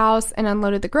mom's house and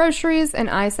unloaded the groceries and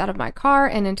ice out of my car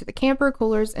and into the camper,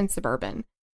 coolers, and Suburban.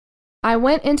 I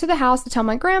went into the house to tell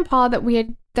my grandpa that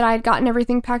I had gotten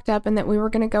everything packed up and that we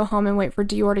were going to go home and wait for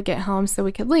Dior to get home so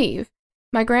we could leave.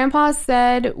 My grandpa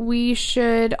said we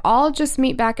should all just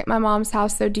meet back at my mom's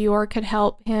house so Dior could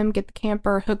help him get the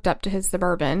camper hooked up to his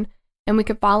Suburban, and we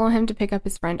could follow him to pick up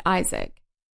his friend Isaac.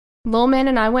 Lil Man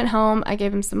and I went home, I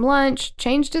gave him some lunch,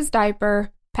 changed his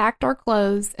diaper, packed our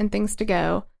clothes and things to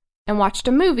go, and watched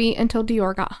a movie until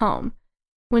Dior got home.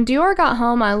 When Dior got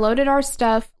home, I loaded our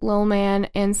stuff, Lil Man,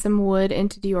 and some wood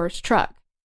into Dior's truck.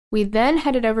 We then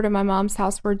headed over to my mom's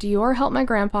house where Dior helped my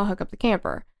grandpa hook up the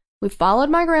camper. We followed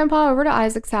my grandpa over to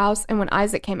Isaac's house, and when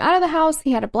Isaac came out of the house,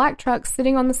 he had a black trunk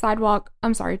sitting on the sidewalk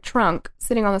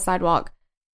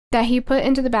that he put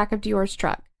into the back of Dior's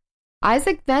truck.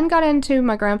 Isaac then got into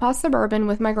my grandpa's Suburban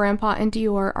with my grandpa and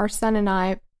Dior, our son, and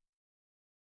I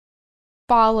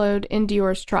followed in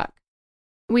Dior's truck.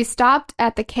 We stopped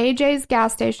at the KJ's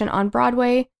gas station on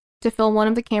Broadway to fill one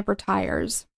of the camper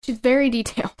tires. She's very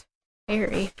detailed.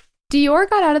 Very. Dior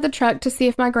got out of the truck to see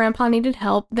if my grandpa needed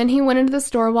help, then he went into the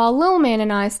store while Lil Man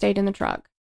and I stayed in the truck.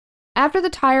 After the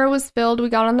tire was filled, we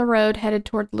got on the road headed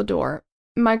toward Lador.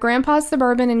 My grandpa's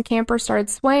Suburban and camper started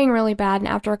swaying really bad, and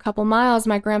after a couple miles,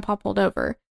 my grandpa pulled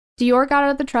over. Dior got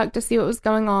out of the truck to see what was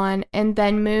going on, and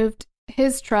then moved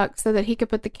his truck so that he could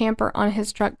put the camper on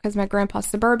his truck because my grandpa's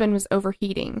Suburban was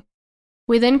overheating.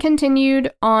 We then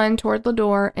continued on toward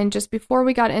Lador, and just before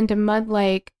we got into Mud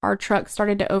Lake, our truck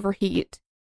started to overheat.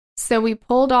 So we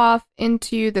pulled off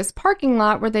into this parking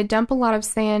lot where they dump a lot of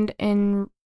sand and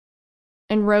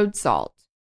road salt.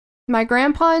 My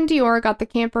grandpa and Dior got the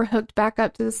camper hooked back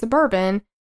up to the Suburban,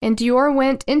 and Dior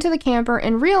went into the camper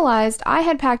and realized I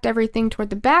had packed everything toward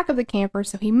the back of the camper,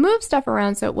 so he moved stuff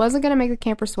around so it wasn't going to make the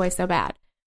camper sway so bad.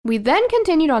 We then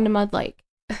continued on to Mud Lake.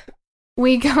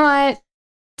 We got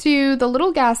to the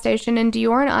little gas station, and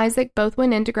Dior and Isaac both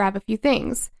went in to grab a few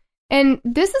things. And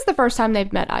this is the first time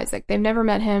they've met Isaac. They've never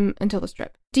met him until this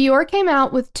trip. Dior came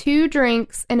out with 2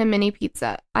 drinks and a mini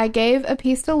pizza. I gave a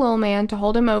piece to Lil Man to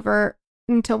hold him over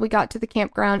until we got to the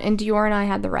campground, and Dior and I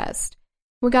had the rest.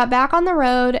 We got back on the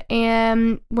road,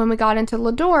 and when we got into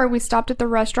Lador, we stopped at the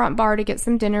restaurant bar to get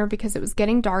some dinner because it was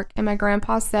getting dark, and my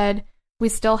grandpa said we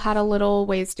still had a little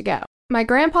ways to go. My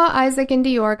grandpa, Isaac, and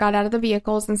Dior got out of the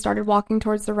vehicles and started walking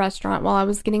towards the restaurant while I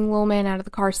was getting Lil Man out of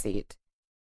the car seat.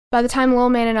 By the time Lil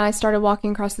Man and I started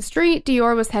walking across the street,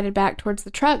 Dior was headed back towards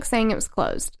the truck, saying it was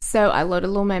closed. So I loaded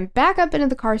Lil Man back up into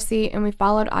the car seat, and we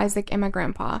followed Isaac and my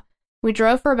grandpa. We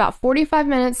drove for about 45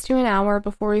 minutes to an hour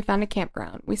before we found a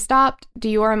campground. We stopped.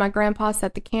 Dior and my grandpa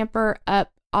set the camper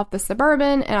up off the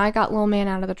Suburban, and I got Lil Man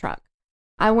out of the truck.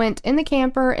 I went in the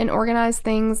camper and organized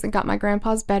things and got my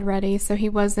grandpa's bed ready so he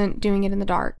wasn't doing it in the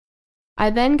dark. I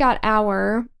then got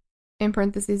our, in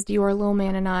parentheses, Dior, Lil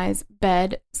Man, and I's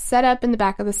bed set up in the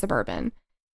back of the Suburban.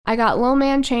 I got Lil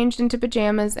Man changed into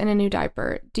pajamas and a new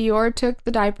diaper. Dior took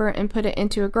the diaper and put it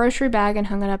into a grocery bag and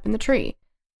hung it up in the tree.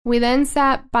 We then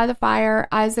sat by the fire.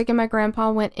 Isaac and my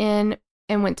grandpa went in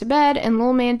and went to bed, and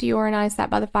Lil Man, Dior, and I sat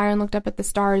by the fire and looked up at the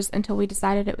stars until we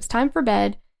decided it was time for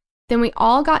bed. Then we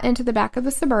all got into the back of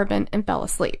the Suburban and fell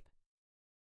asleep.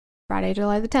 Friday,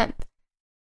 July the 10th.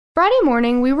 Friday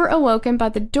morning, we were awoken by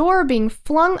the door being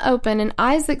flung open and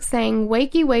Isaac saying,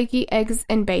 "Wakey, wakey, eggs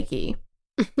and bakey."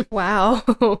 Wow.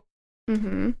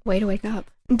 Mm-hmm. Way to wake up.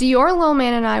 Dior, Lil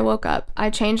Man, and I woke up. I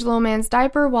changed Lil Man's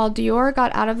diaper while Dior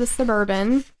got out of the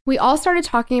Suburban. We all started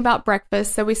talking about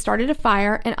breakfast, so we started a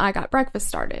fire, and I got breakfast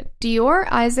started. Dior,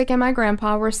 Isaac, and my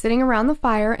grandpa were sitting around the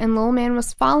fire, and Lil Man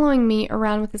was following me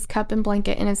around with his cup and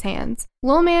blanket in his hands.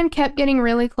 Lil Man kept getting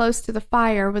really close to the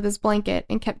fire with his blanket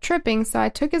and kept tripping, so I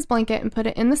took his blanket and put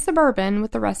it in the Suburban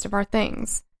with the rest of our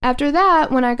things. After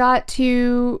that, when I got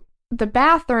to the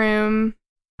bathroom...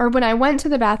 when I went to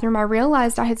the bathroom, I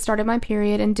realized I had started my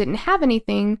period and didn't have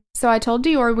anything, so I told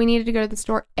Dior we needed to go to the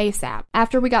store ASAP.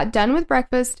 After we got done with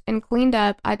breakfast and cleaned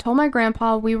up, I told my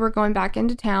grandpa we were going back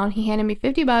into town. He handed me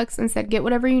 $50 and said, "Get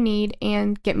whatever you need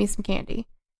and get me some candy."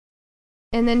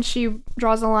 And then she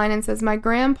draws a line and says, "My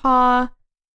grandpa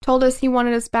told us he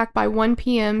wanted us back by 1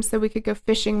 p.m. so we could go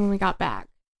fishing when we got back."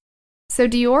 So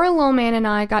Dior, Lil Man, and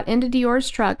I got into Dior's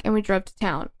truck and we drove to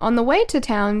town. On the way to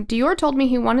town, Dior told me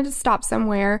he wanted to stop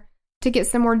somewhere to get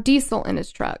some more diesel in his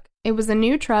truck. It was a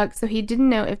new truck, so he didn't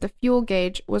know if the fuel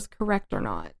gauge was correct or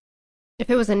not. If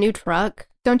it was a new truck,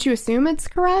 Don't you assume it's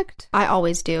correct? I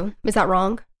always do. Is that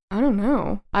wrong? I don't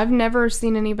know. I've never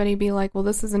seen anybody be like, well,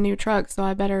 this is a new truck, so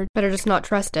I better just not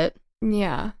trust it.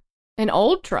 Yeah. An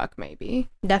old truck, maybe.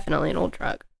 Definitely an old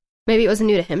truck. Maybe it was a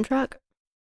new to him truck.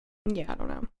 Yeah, I don't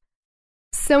know.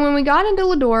 So when we got into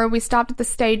Lador, we stopped at the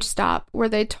stage stop where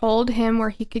they told him where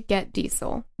he could get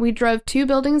diesel. We drove 2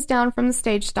 buildings down from the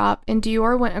stage stop, and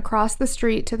Dior went across the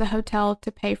street to the hotel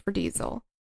to pay for diesel.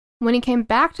 When he came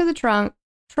back to the truck,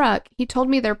 he told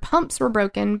me their pumps were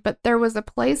broken, but there was a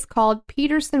place called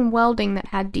Peterson Welding that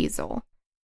had diesel.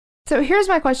 So here's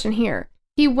my question here.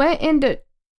 He went into...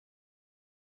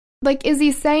 Like, is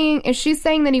she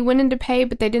saying that he went in to pay,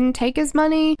 but they didn't take his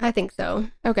money? I think so.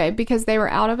 Okay, because they were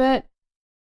out of it.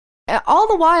 All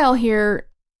the while here,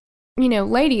 you know,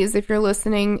 ladies, if you're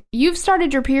listening, you've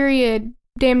started your period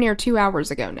damn near 2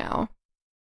 hours ago now.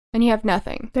 And you have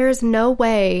nothing. There is no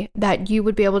way that you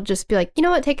would be able to just be like, you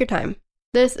know what, take your time.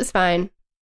 This is fine.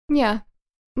 Yeah.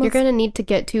 You're going to need to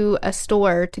get to a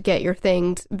store to get your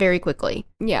things very quickly.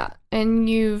 Yeah, and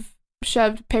you've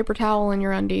shoved paper towel in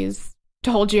your undies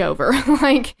to hold you over.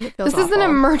 Like, this is an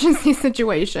emergency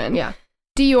situation. Yeah.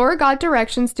 Dior got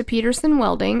directions to Peterson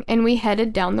Welding, and we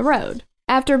headed down the road.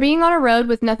 After being on a road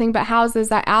with nothing but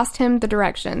houses, I asked him the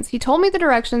directions. He told me the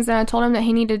directions, and I told him that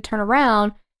he needed to turn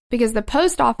around because the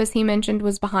post office he mentioned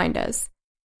was behind us.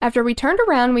 After we turned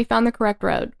around, we found the correct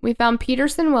road. We found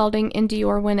Peterson Welding, and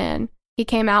Dior went in. He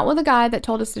came out with a guy that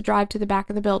told us to drive to the back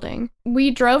of the building. We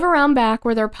drove around back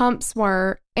where their pumps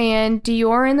were, and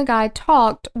Dior and the guy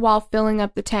talked while filling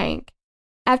up the tank.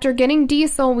 After getting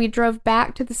diesel, we drove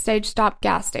back to the stage stop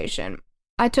gas station.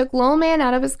 I took Lil Man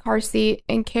out of his car seat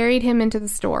and carried him into the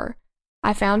store.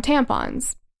 I found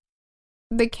tampons,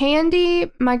 the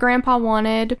candy my grandpa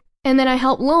wanted, and then I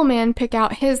helped Lil Man pick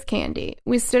out his candy.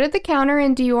 We stood at the counter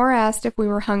and Dior asked if we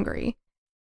were hungry.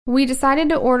 We decided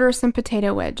to order some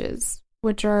potato wedges,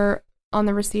 which are on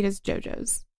the receipt as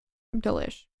JoJo's.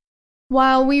 Delish.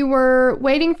 While we were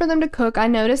waiting for them to cook, I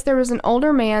noticed there was an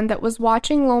older man that was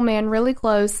watching Lil Man really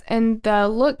close, and the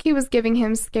look he was giving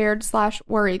him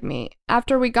scared/worried me.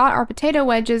 After we got our potato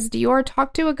wedges, Dior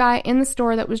talked to a guy in the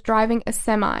store that was driving a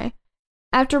semi.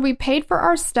 After we paid for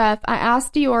our stuff, I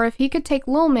asked Dior if he could take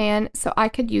Lil Man so I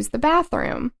could use the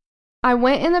bathroom. I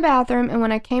went in the bathroom, and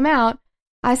when I came out,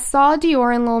 I saw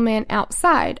Dior and Lil Man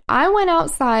outside. I went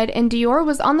outside and Dior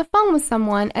was on the phone with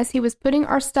someone as he was putting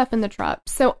our stuff in the truck.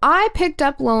 So I picked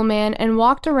up Lil Man and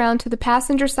walked around to the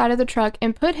passenger side of the truck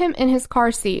and put him in his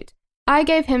car seat. I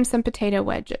gave him some potato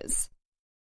wedges.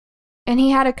 And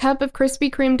he had a cup of Krispy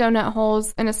Kreme donut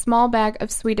holes and a small bag of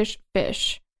Swedish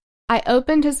fish. I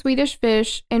opened his Swedish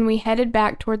fish and we headed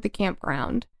back toward the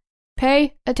campground.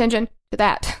 Pay attention to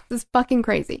that. This is fucking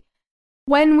crazy.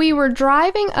 When we were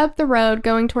driving up the road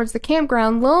going towards the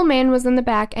campground, Lil Man was in the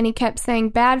back and he kept saying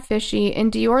bad fishy,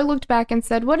 and Dior looked back and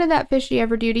said, "What did that fishy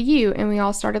ever do to you?" And we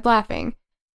all started laughing.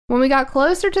 When we got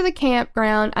closer to the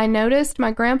campground, I noticed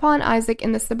my grandpa and Isaac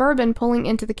in the Suburban pulling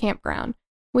into the campground.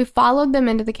 We followed them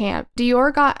into the camp.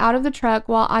 Dior got out of the truck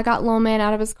while I got Lil Man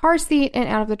out of his car seat and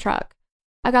out of the truck.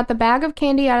 I got the bag of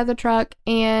candy out of the truck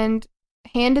and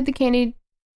handed the candy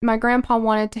my grandpa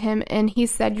wanted to him, and he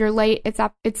said, "You're late.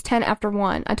 It's 10 after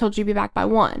 1. I told you to be back by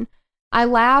 1. I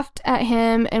laughed at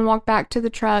him and walked back to the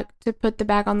truck to put the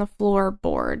bag on the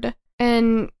floorboard.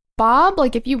 And Bob,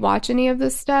 like, if you watch any of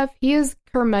this stuff, he is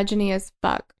curmudgeon-y as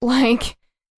fuck. Like,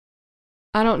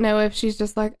 I don't know if she's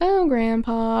just like, oh,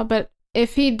 grandpa, but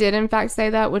if he did in fact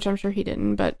say that, which I'm sure he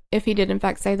didn't, but if he did in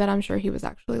fact say that, I'm sure he was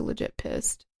actually legit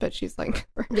pissed. But she's like,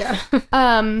 yeah.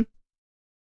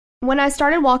 When I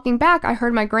started walking back, I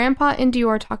heard my grandpa and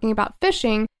Dior talking about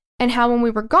fishing and how when we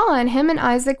were gone, him and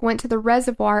Isaac went to the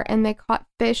reservoir and they caught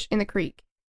fish in the creek.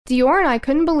 Dior and I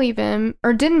didn't believe him,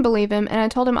 and I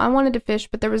told him I wanted to fish,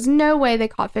 but there was no way they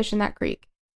caught fish in that creek.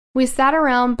 We sat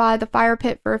around by the fire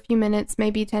pit for a few minutes,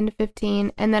 maybe 10 to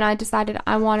 15, and then I decided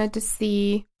I wanted to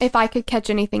see if I could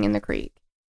catch anything in the creek.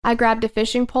 I grabbed a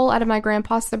fishing pole out of my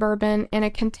grandpa's Suburban and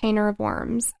a container of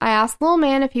worms. I asked Lil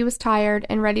Man if he was tired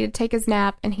and ready to take his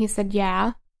nap, and he said,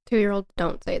 yeah. 2-year-olds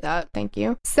don't say that. Thank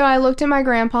you. So I looked at my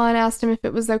grandpa and asked him if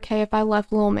it was okay if I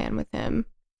left Lil Man with him.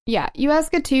 Yeah, you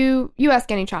ask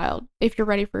any child if you're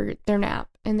ready for their nap,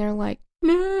 and they're like,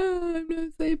 no, I'm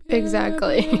not sleeping.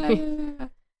 Exactly.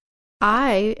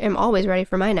 I am always ready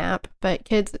for my nap, but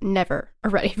kids never are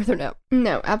ready for their nap.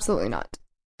 No, absolutely not.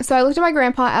 So I looked at my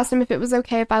grandpa, asked him if it was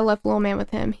okay if I left Lil Man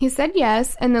with him. He said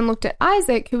yes, and then looked at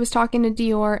Isaac, who was talking to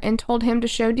Dior, and told him to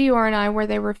show Dior and I where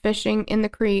they were fishing in the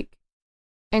creek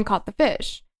and caught the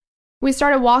fish. We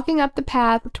started walking up the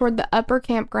path toward the upper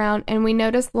campground, and we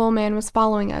noticed Lil Man was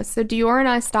following us. So Dior and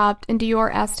I stopped, and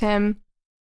Dior asked him,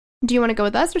 Do you want to go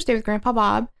with us or stay with Grandpa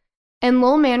Bob? And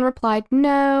Lil Man replied,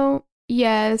 no,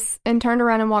 yes, and turned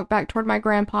around and walked back toward my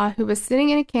grandpa, who was sitting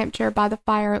in a camp chair by the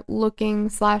fire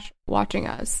looking/watching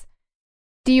us.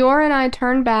 Dior and I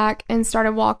turned back and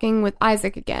started walking with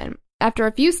Isaac again. After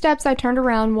a few steps, I turned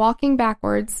around, walking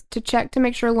backwards, to check to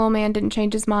make sure Lil Man didn't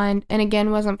change his mind and again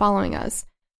wasn't following us.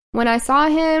 When I saw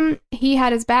him, he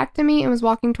had his back to me and was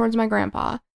walking towards my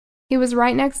grandpa. He was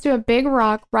right next to a big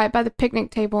rock right by the picnic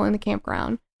table in the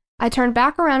campground. I turned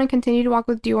back around and continued to walk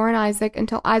with Dior and Isaac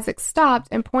until Isaac stopped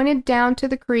and pointed down to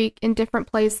the creek in different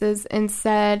places and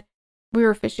said, we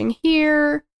were fishing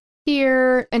here,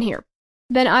 here, and here.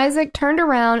 Then Isaac turned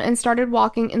around and started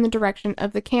walking in the direction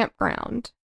of the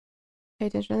campground. Pay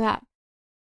attention to that.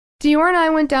 Dior and I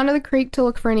went down to the creek to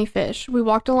look for any fish. We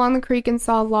walked along the creek and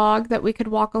saw a log that we could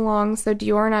walk along, so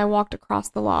Dior and I walked across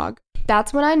the log.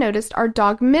 That's when I noticed our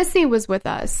dog Missy was with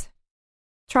us,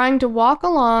 trying to walk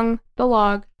along the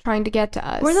log, trying to get to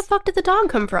us. Where the fuck did the dog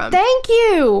come from? Thank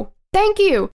you! Thank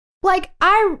you! Like,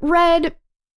 I read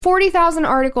 40,000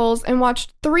 articles and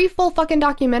watched 3 full fucking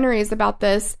documentaries about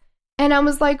this, and I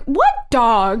was like, what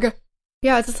dog?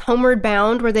 Yeah, it's this Homeward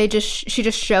Bound where she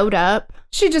just showed up.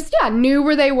 She just, knew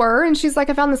where they were, and she's like,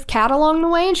 I found this cat along the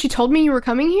way, and she told me you were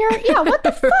coming here? Yeah, what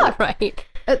the fuck? Right.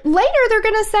 Later, they're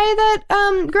gonna say that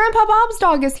Grandpa Bob's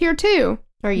dog is here, too.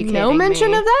 Are you kidding No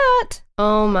mention me? of that.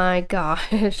 Oh my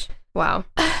gosh. Wow.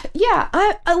 Yeah,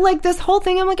 I like this whole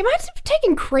thing. I'm like, am I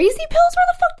taking crazy pills? Where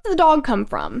the fuck did the dog come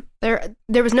from?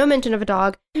 There was no mention of a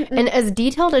dog, and as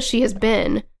detailed as she has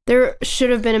been, there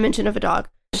should have been a mention of a dog.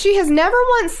 She has never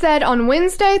once said on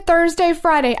Wednesday, Thursday,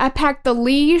 Friday, I packed the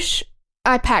leash,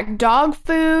 I packed dog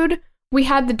food, we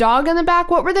had the dog in the back.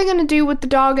 What were they going to do with the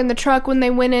dog in the truck when they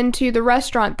went into the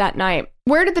restaurant that night?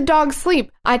 Where did the dog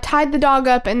sleep? I tied the dog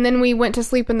up and then we went to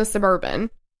sleep in the Suburban.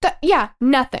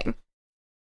 Nothing.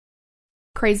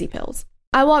 Crazy pills.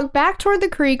 I walked back toward the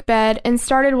creek bed and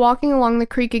started walking along the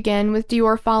creek again with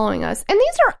Dior following us. And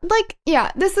these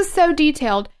are, this is so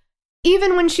detailed.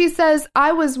 Even when she says,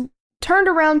 I was turned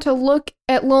around to look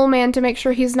at Lil Man to make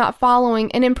sure he's not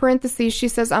following, and in parentheses, she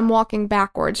says, I'm walking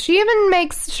backwards. She even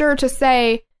makes sure to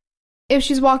say if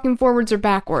she's walking forwards or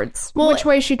backwards, which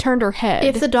way she turned her head.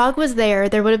 If the dog was there,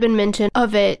 there would have been mention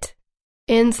of it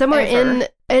in somewhere Ever.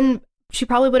 and she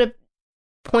probably would have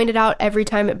pointed out every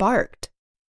time it barked.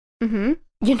 Mm-hmm.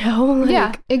 You know?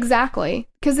 Yeah, exactly.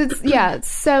 Because it's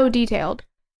so detailed.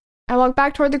 I walked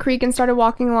back toward the creek and started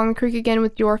walking along the creek again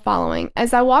with Dior following.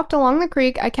 As I walked along the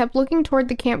creek, I kept looking toward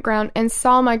the campground and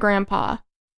saw my grandpa.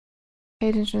 Pay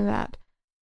attention to that.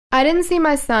 I didn't see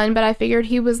my son, but I figured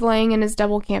he was laying in his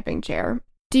double camping chair.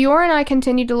 Dior and I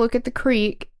continued to look at the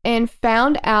creek and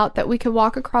found out that we could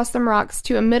walk across some rocks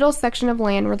to a middle section of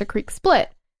land where the creek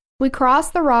split. We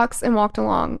crossed the rocks and walked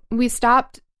along. We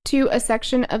stopped to a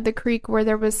section of the creek where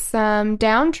there was some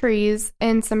downed trees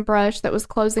and some brush that was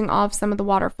closing off some of the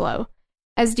water flow.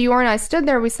 As Dior and I stood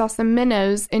there, we saw some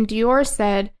minnows, and Dior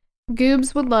said,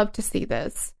 Goobs would love to see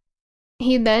this.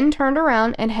 He then turned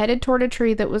around and headed toward a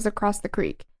tree that was across the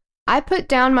creek. I put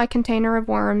down my container of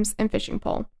worms and fishing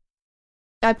pole.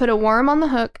 I put a worm on the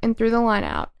hook and threw the line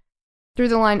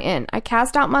in. I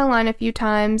cast out my line a few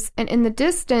times, and in the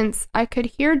distance, I could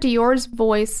hear Dior's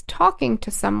voice talking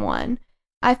to someone.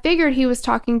 I figured he was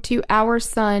talking to our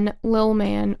son, Lil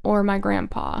Man, or my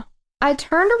grandpa. I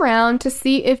turned around to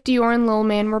see if Dior and Lil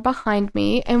Man were behind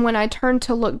me, and when I turned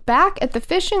to look back at the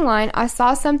fishing line, I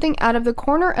saw something out of the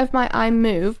corner of my eye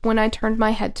move when I turned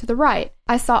my head to the right.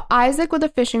 I saw Isaac with a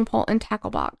fishing pole and tackle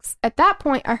box. At that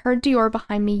point, I heard Dior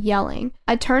behind me yelling.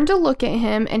 I turned to look at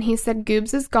him, and he said,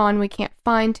 Goobs is gone, we can't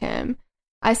find him.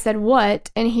 I said, what?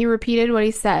 And he repeated what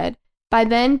he said. By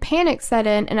then, panic set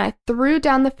in, and I threw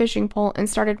down the fishing pole and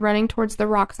started running towards the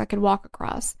rocks I could walk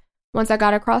across. Once I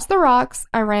got across the rocks,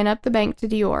 I ran up the bank to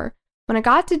Dior. When I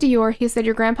got to Dior, he said,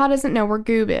 your grandpa doesn't know where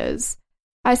Goob is.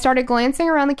 I started glancing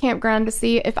around the campground to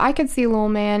see if I could see Lil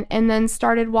Man, and then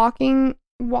started walking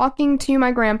to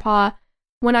my grandpa.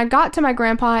 When I got to my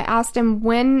grandpa, I asked him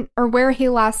when or where he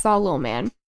last saw Lil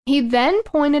Man. He then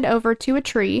pointed over to a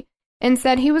tree and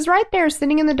said he was right there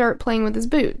sitting in the dirt playing with his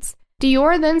boots.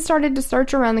 Dior then started to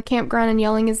search around the campground and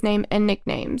yelling his name and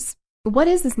nicknames. What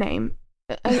is his name?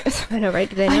 I know, right?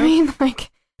 Do they know? I mean,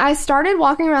 I started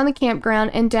walking around the campground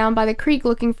and down by the creek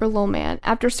looking for Lil Man.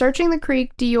 After searching the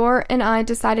creek, Dior and I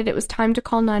decided it was time to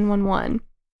call 911.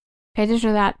 Pay attention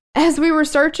to that. As we were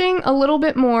searching a little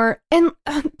bit more, and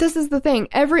this is the thing,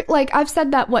 I've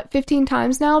said that, 15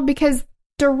 times now, because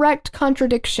direct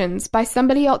contradictions by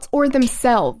somebody else or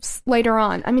themselves later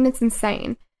on. I mean, it's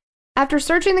insane. After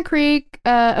searching the creek,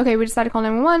 we decided to call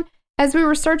 911. As we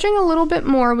were searching a little bit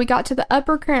more, we got to the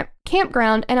upper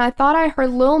campground, and I thought I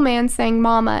heard Lil Man saying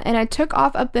mama, and I took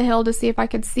off up the hill to see if I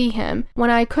could see him.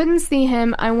 When I couldn't see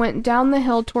him, I went down the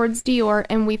hill towards Dior,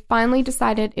 and we finally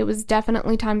decided it was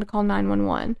definitely time to call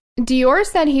 911. Dior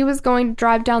said he was going to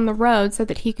drive down the road so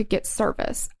that he could get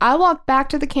service. I walked back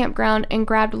to the campground and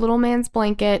grabbed Little Man's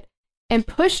blanket and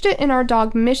pushed it in our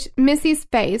dog Missy's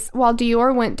face while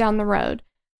Dior went down the road.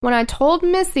 When I told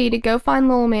Missy to go find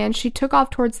Little Man, she took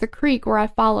off towards the creek where I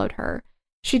followed her.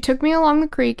 She took me along the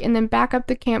creek and then back up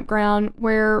the campground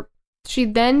where she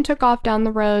then took off down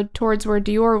the road towards where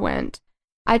Dior went.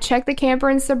 I checked the camper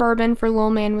and Suburban for Little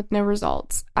Man with no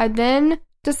results. I then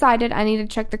decided I needed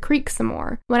to check the creek some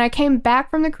more. When I came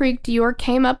back from the creek, Dior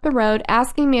came up the road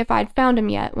asking me if I'd found him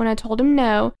yet. When I told him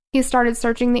no, he started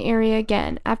searching the area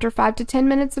again. After 5 to 10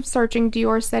 minutes of searching,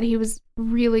 Dior said he was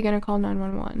really going to call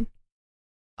 911.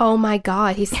 Oh my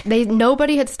God.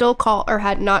 Nobody had still called or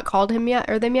had not called him yet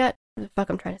or them yet. What the fuck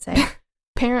I'm trying to say.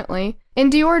 Apparently.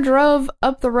 And Dior drove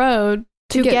up the road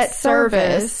to get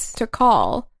service to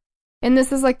call. And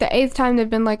this is like the 8th time they've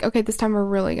been like, okay, this time we're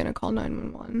really going to call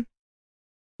 911.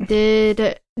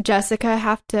 Did Jessica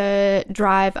have to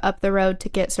drive up the road to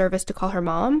get service to call her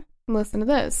mom? Listen to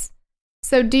this.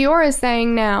 So Dior is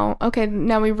saying now, okay,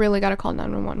 now we really got to call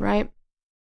 911, right?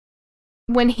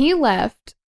 When he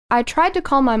left, I tried to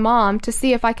call my mom to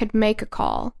see if I could make a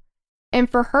call and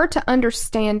for her to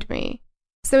understand me.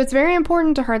 So it's very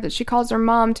important to her that she calls her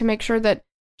mom to make sure that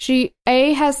she,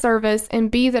 A, has service, and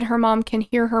B, that her mom can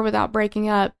hear her without breaking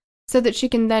up so that she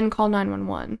can then call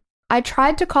 911. I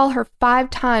tried to call her 5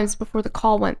 times before the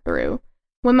call went through.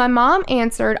 When my mom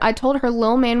answered, I told her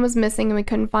Lil Man was missing and we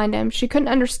couldn't find him. She couldn't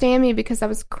understand me because I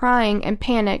was crying and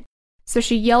panicked, so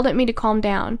she yelled at me to calm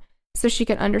down so she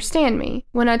could understand me.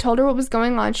 When I told her what was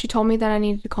going on, she told me that I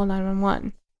needed to call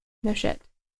 911. No shit.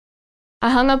 I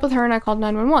hung up with her and I called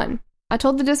 911. I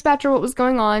told the dispatcher what was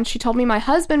going on. She told me my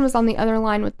husband was on the other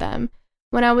line with them.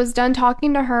 When I was done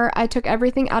talking to her, I took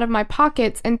everything out of my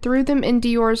pockets and threw them in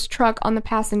Dior's truck on the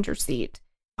passenger seat.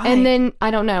 Why? And then,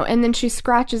 I don't know, and then she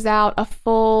scratches out a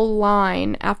full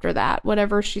line after that.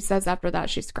 Whatever she says after that,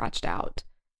 she scratched out.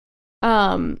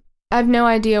 I have no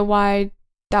idea why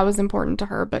that was important to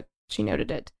her, but she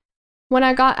noted it. When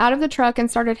I got out of the truck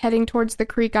and started heading towards the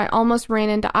creek, I almost ran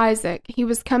into Isaac. He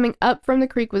was coming up from the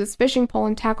creek with his fishing pole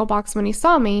and tackle box when he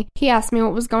saw me. He asked me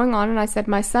what was going on, and I said,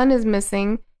 "My son is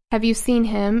missing. Have you seen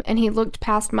him?" And he looked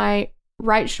past my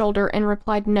right shoulder and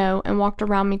replied no and walked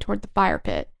around me toward the fire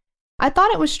pit. I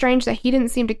thought it was strange that he didn't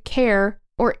seem to care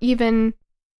or didn't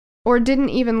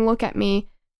even look at me,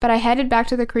 but I headed back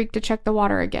to the creek to check the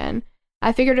water again.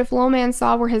 I figured if Lil Man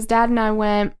saw where his dad and I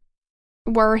went,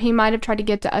 where he might have tried to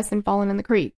get to us and fallen in the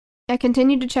creek. I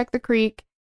continued to check the creek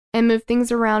and move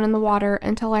things around in the water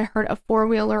until I heard a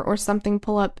 4-wheeler or something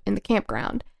pull up in the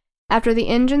campground. After the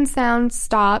engine sound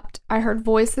stopped, I heard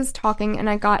voices talking and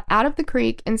I got out of the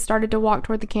creek and started to walk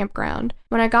toward the campground.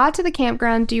 When I got to the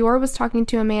campground, Dior was talking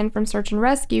to a man from Search and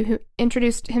Rescue who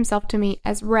introduced himself to me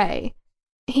as Ray.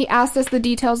 He asked us the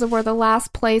details of where the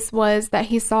last place was that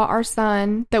we saw our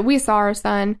son,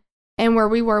 and where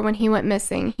we were when he went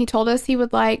missing. He told us he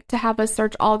would like to have us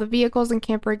search all the vehicles and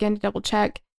camper again to double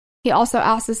check. He also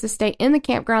asked us to stay in the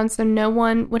campground so no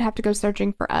one would have to go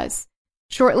searching for us.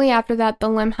 Shortly after that, the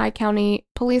Lemhi County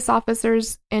police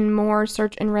officers and more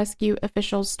search and rescue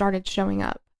officials started showing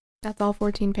up. That's all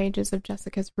 14 pages of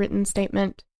Jessica's written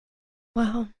statement.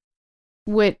 Wow.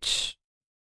 Which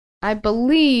I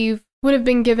believe would have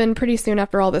been given pretty soon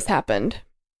after all this happened.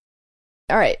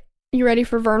 All right. You ready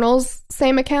for Vernal's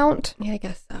same account? Yeah, I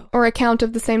guess so. Or account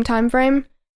of the same time frame?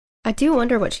 I do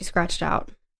wonder what she scratched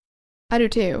out. I do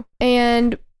too.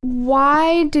 And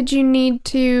why did you need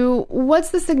to...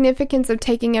 What's the significance of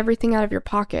taking everything out of your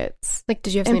pockets? Like,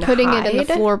 did you have something to hide? And putting it in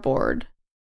the floorboard?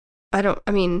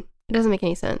 It doesn't make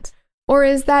any sense. Or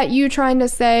is that you trying to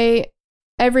say,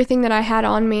 everything that I had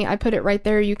on me, I put it right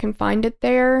there, you can find it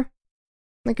there?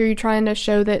 Like, are you trying to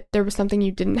show that there was something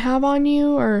you didn't have on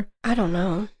you, or... I don't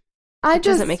know. It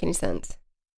doesn't make any sense.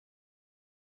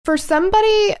 For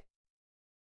somebody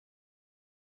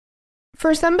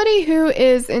who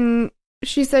is in,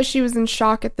 she says she was in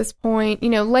shock at this point,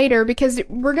 later, because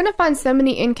we're going to find so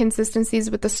many inconsistencies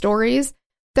with the stories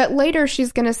that later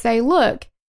she's going to say, look,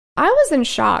 I was in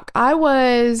shock. I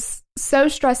was so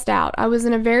stressed out. I was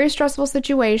in a very stressful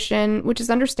situation, which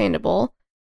is understandable.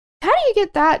 How do you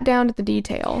get that down to the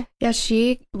detail? Yeah,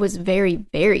 she was very,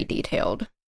 very detailed.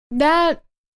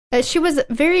 She was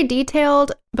very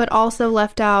detailed, but also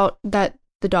left out that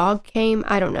the dog came.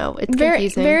 I don't know. It's very,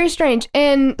 confusing. very strange.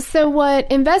 And so what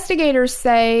investigators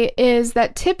say is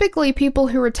that typically people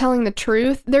who are telling the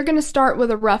truth, they're going to start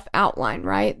with a rough outline,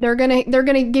 right? They're going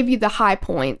to give you the high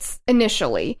points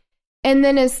initially. And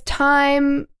then as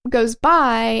time goes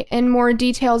by and more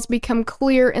details become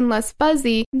clear and less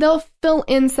fuzzy, they'll fill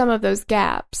in some of those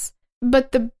gaps.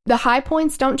 But the high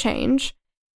points don't change.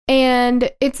 And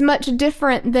it's much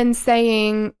different than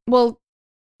saying, well,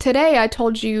 today I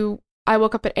told you I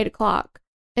woke up at 8 o'clock.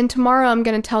 And tomorrow I'm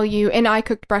going to tell you, and I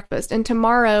cooked breakfast. And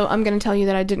tomorrow I'm going to tell you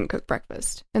that I didn't cook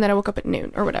breakfast and that I woke up at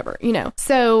noon or whatever, you know.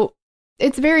 So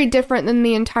it's very different than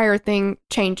the entire thing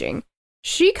changing.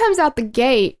 She comes out the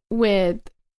gate with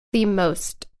the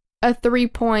most a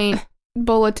 3-point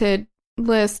bulleted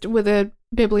list with a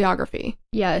bibliography.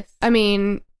 Yes. I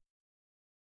mean,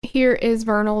 here is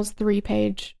Vernal's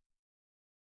 3-page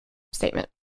statement.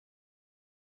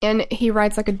 And he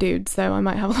writes like a dude, so I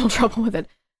might have a little trouble with it.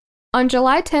 On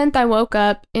July 10th, I woke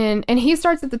up and he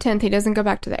starts at the 10th, he doesn't go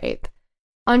back to the 8th.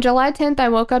 On July 10th, I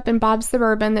woke up in Bob's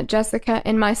Suburban that Jessica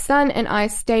and my son and I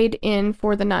stayed in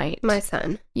for the night. My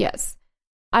son. Yes.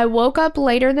 I woke up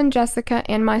later than Jessica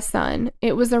and my son.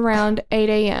 It was around 8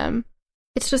 a.m.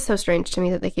 It's just so strange to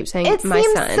me that they keep saying it my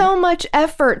son. It seems so much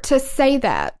effort to say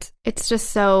that. It's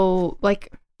just so,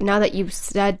 like, now that you've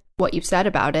said what you've said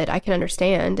about it, I can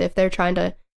understand if they're trying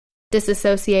to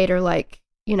disassociate or, like,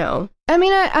 you know. I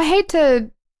mean, I hate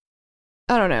to,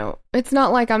 I don't know. It's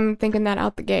not like I'm thinking that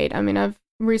out the gate. I mean, I've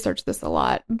researched this a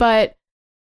lot, but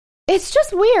it's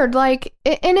just weird. Like,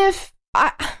 and if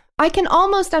I can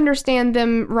almost understand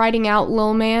them writing out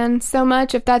Lil Man so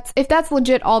much. If that's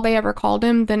legit all they ever called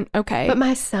him, then okay. But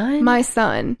my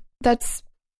son, that's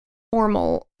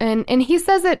formal, and he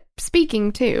says it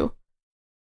speaking too.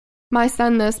 My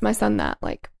son this, my son that.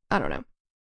 Like, I don't know.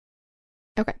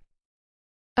 Okay.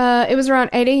 It was around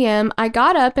 8 a.m. I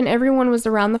got up and everyone was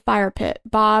around the fire pit.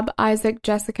 Bob, Isaac,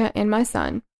 Jessica, and my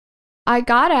son. I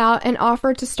got out and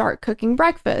offered to start cooking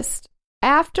breakfast.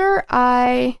 After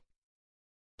I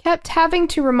kept having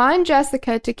to remind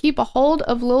Jessica to keep a hold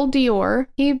of Lil Dior,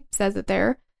 he says it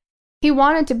there. He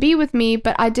wanted to be with me,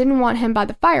 but I didn't want him by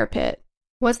the fire pit.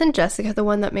 Wasn't Jessica the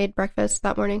one that made breakfast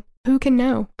that morning? Who can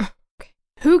know? Okay.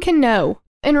 Who can know?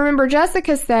 And remember,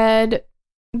 Jessica said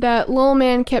that Lil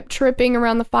Man kept tripping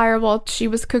around the fire while she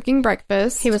was cooking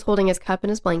breakfast. He was holding his cup and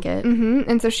his blanket. Mm-hmm.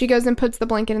 And so she goes and puts the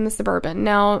blanket in the Suburban.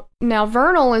 Now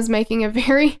Vernal is making a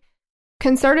very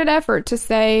concerted effort to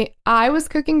say, I was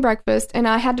cooking breakfast and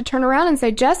I had to turn around and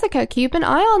say, Jessica, keep an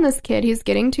eye on this kid. He's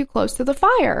getting too close to the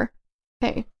fire.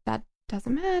 Hey, that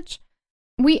doesn't match.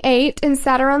 We ate and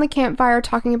sat around the campfire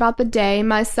talking about the day.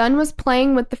 My son was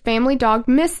playing with the family dog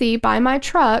Missy by my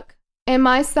truck, and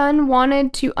my son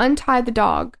wanted to untie the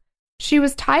dog. She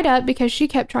was tied up because she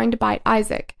kept trying to bite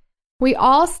Isaac. We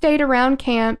all stayed around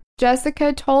camp.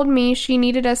 Jessica told me she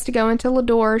needed us to go into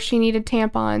Lador. She needed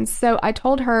tampons. So I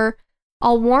told her,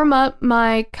 I'll warm up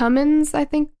my Cummins, I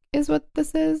think is what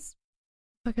this is.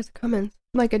 What is a Cummins?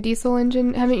 Like a diesel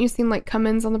engine. Haven't you seen like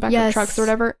Cummins on the back of trucks or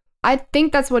whatever? I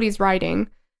think that's what he's writing.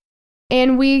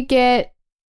 And we get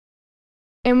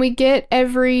I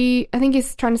think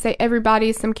he's trying to say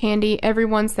everybody some candy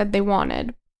everyone said they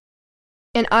wanted.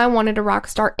 And I wanted a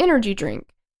Rockstar energy drink.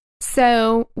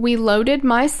 So we loaded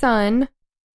my son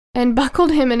and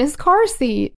buckled him in his car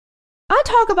seat. I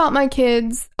talk about my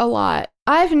kids a lot.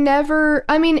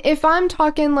 If I'm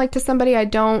talking like to somebody I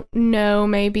don't know,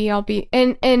 maybe I'll be,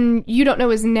 and you don't know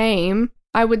his name,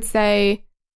 I would say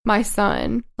my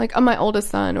son, like my oldest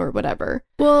son or whatever.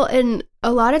 Well, and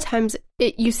a lot of times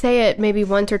you say it maybe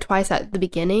once or twice at the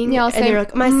beginning. Yeah, I'll say, you're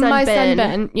like, my son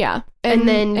Ben. Yeah. And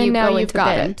then you now go you've into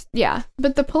got Ben. it. Yeah.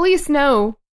 But the police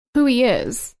know who he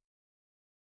is.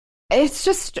 It's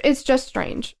just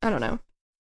strange. I don't know.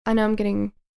 I know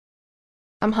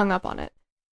I'm hung up on it.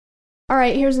 All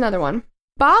right, here's another one.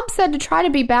 Bob said to try to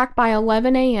be back by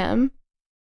 11 a.m.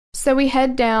 So we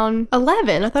head down.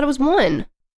 11? I thought it was 1.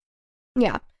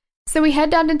 Yeah. So we head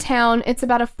down to town. It's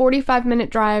about a 45-minute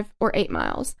drive or 8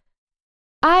 miles.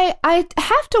 I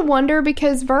have to wonder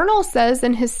because Vernal says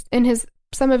in his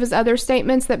some of his other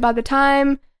statements that by the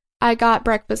time I got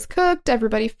breakfast cooked,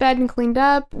 everybody fed and cleaned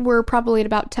up, we're probably at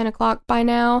about 10 o'clock by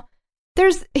now.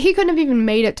 He couldn't have even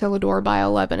made it to Lador by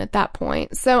 11 at that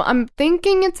point. So I'm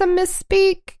thinking it's a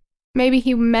misspeak. Maybe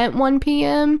he meant 1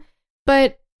 p.m.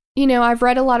 But, I've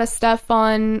read a lot of stuff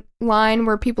online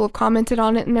where people have commented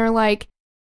on it and they're like,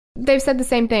 they've said the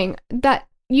same thing. That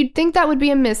you'd think that would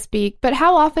be a misspeak, but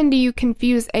how often do you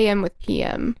confuse AM with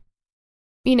PM?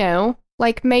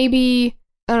 Like maybe,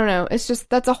 I don't know. It's just,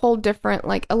 that's a whole different,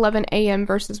 like 11 a.m.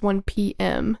 versus 1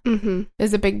 p.m. Mm-hmm.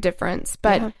 is a big difference.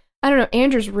 But I don't know,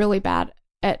 Andrew's really bad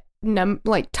at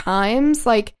times.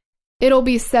 Like, it'll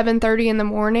be 7:30 in the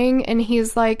morning, and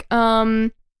he's like,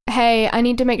 hey, I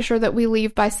need to make sure that we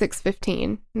leave by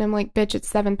 6:15. And I'm like, bitch,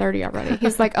 it's 7:30 already.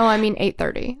 He's like, oh, I mean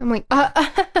 8:30. I'm like,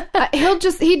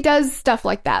 he does stuff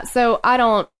like that. So I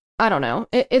don't know.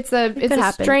 It's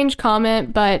a strange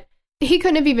comment, but he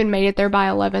couldn't have even made it there by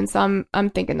 11. So I'm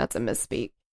thinking that's a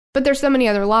misspeak. But there's so many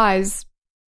other lies,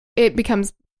 it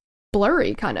becomes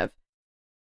blurry, kind of.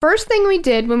 First thing we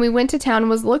did when we went to town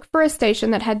was look for a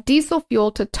station that had diesel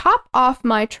fuel to top off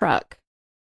my truck.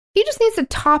 He just needs to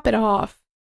top it off.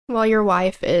 While your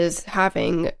wife is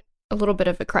having a little bit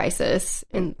of a crisis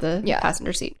in the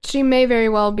passenger seat. She may very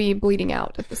well be bleeding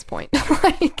out at this point.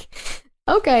 Like,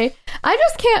 okay. I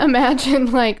just can't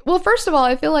imagine, like, well, first of all,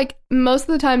 I feel like most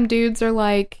of the time dudes are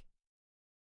like,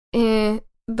 the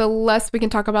less we can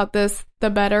talk about this, the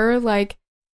better. Like,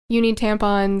 you need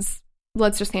tampons,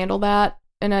 let's just handle that.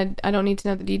 And I don't need to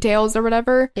know the details or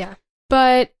whatever. Yeah.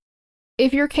 But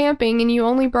if you're camping and you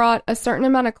only brought a certain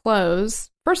amount of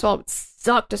clothes, first of all, it would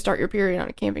suck to start your period on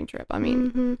a camping trip. I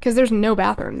mean, because there's no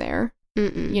bathroom there.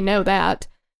 Mm-mm. You know that.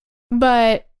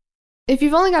 But if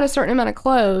you've only got a certain amount of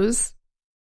clothes,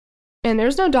 and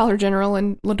there's no Dollar General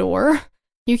in Ladore,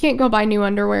 you can't go buy new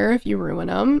underwear if you ruin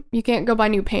them. You can't go buy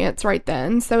new pants right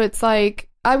then. So it's like,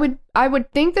 I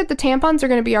would think that the tampons are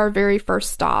going to be our very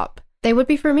first stop. They would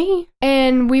be for me.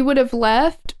 And we would have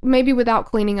left maybe without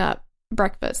cleaning up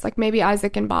breakfast. Like, maybe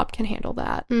Isaac and Bob can handle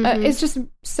that. It's just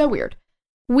so weird.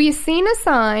 We seen a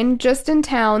sign just in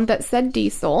town that said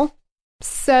diesel.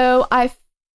 So I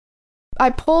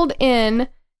pulled in.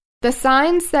 The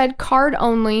sign said card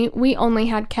only. We only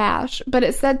had cash. But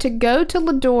it said to go to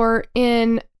Ladore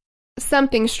in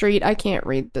something street. I can't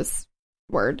read this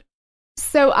word.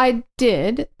 So I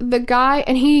did. The guy,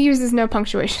 and he uses no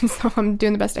punctuation, so I'm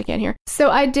doing the best I can here. So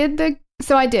I did.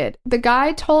 The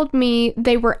guy told me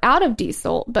they were out of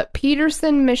diesel, but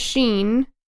Peterson Machine,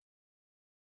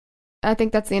 I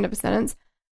think that's the end of a sentence.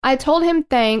 I told him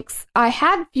thanks. I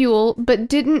had fuel, but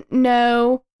didn't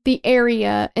know the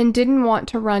area and didn't want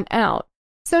to run out.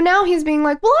 So now he's being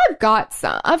like, well,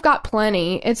 I've got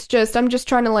plenty. It's just, I'm just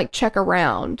trying to like check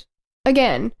around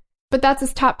again, but that's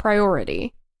his top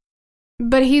priority.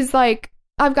 But he's like,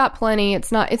 I've got plenty.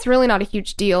 It's really not a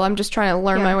huge deal. I'm just trying to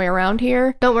learn my way around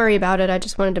here. Don't worry about it. I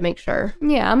just wanted to make sure.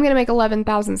 Yeah, I'm going to make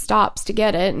 11,000 stops to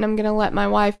get it, and I'm going to let my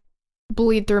wife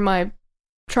bleed through my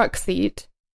truck seat.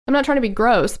 I'm not trying to be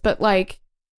gross, but like,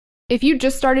 if you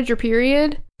just started your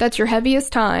period, that's your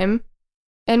heaviest time,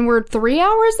 and we're 3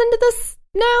 hours into this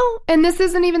now, and this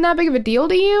isn't even that big of a deal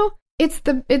to you, it's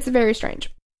very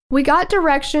strange. We got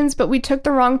directions, but we took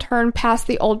the wrong turn past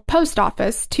the old post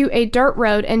office to a dirt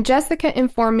road, and Jessica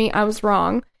informed me I was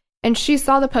wrong, and she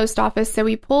saw the post office, so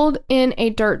we pulled in a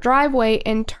dirt driveway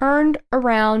and turned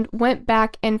around, went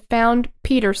back, and found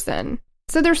Peterson.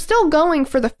 So they're still going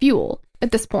for the fuel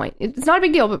at this point. It's not a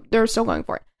big deal, but they're still going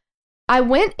for it. I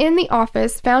went in the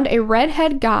office, found a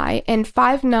redhead guy and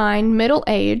 5'9", middle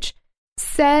age,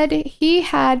 said he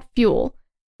had fuel.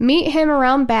 Meet him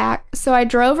around back, so I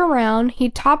drove around,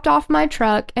 he topped off my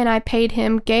truck, and I paid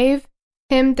him, gave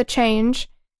him the change,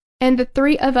 and the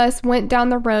three of us went down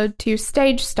the road to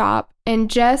Stage Stop,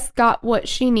 and Jess got what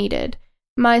she needed.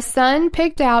 My son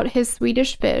picked out his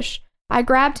Swedish fish. I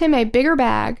grabbed him a bigger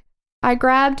bag. I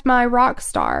grabbed my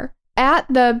Rockstar.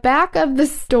 At the back of the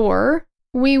store,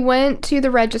 we went to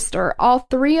the register. All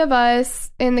three of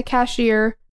us and the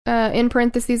cashier, in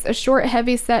parentheses, a short,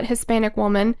 heavy-set Hispanic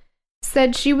woman,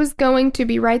 said she was going to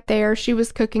be right there. She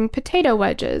was cooking potato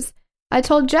wedges. I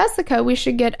told Jessica we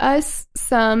should get us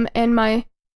some, and my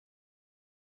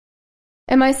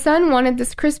son wanted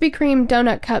this Krispy Kreme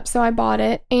donut cup, so I bought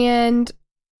it, and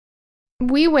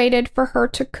we waited for her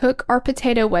to cook our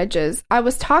potato wedges. I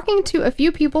was talking to a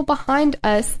few people behind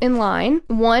us in line.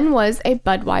 One was a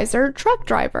Budweiser truck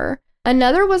driver.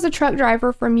 Another was a truck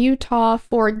driver from Utah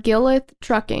for Gilleth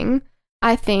Trucking,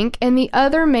 I think, and the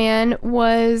other man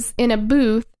was in a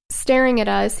booth staring at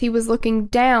us. He was looking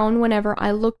down whenever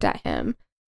I looked at him.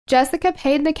 Jessica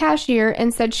paid the cashier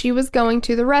and said she was going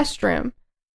to the restroom.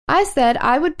 I said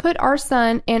I would put our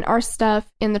son and our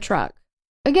stuff in the truck.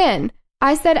 Again,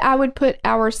 I said I would put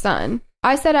our son.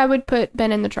 I said I would put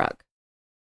Ben in the truck.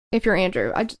 If you're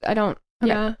Andrew, I don't. Okay.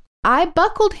 Yeah. I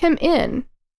buckled him in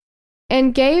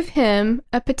and gave him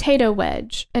a potato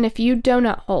wedge and a few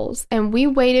donut holes, and we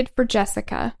waited for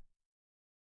Jessica,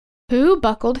 who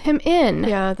buckled him in.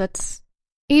 Yeah, that's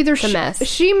either a mess.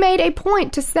 She made a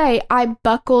point to say, I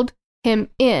buckled him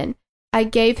in. I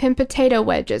gave him potato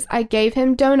wedges, I gave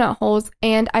him donut holes,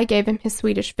 and I gave him his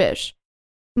Swedish fish.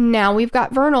 Now we've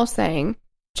got Vernal saying,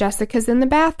 Jessica's in the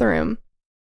bathroom.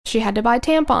 She had to buy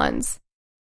tampons.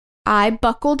 I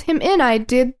buckled him in. I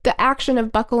did the action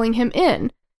of buckling him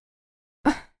in.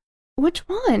 Which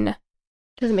one?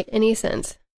 Doesn't make any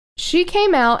sense. She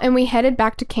came out and we headed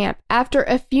back to camp. After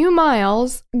a few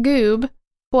miles, Goob,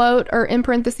 quote, or in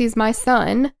parentheses, my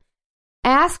son,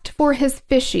 asked for his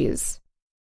fishies.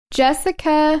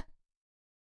 Jessica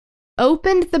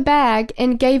opened the bag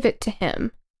and gave it to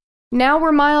him. Now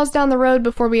we're miles down the road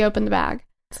before we open the bag.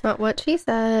 It's not what she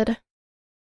said.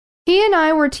 He and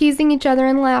I were teasing each other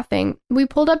and laughing. We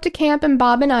pulled up to camp and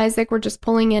Bob and Isaac were just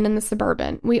pulling in the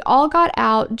Suburban. We all got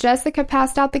out. Jessica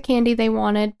passed out the candy they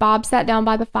wanted. Bob sat down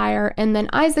by the fire, and then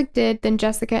Isaac did. Then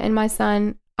Jessica and my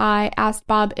son, I asked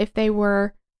Bob if they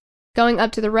were going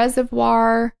up to the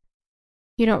reservoir.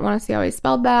 You don't want to see how he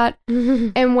spelled that.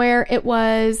 And where it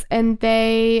was. And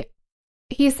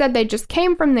he said they just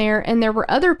came from there and there were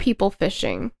other people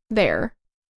fishing there.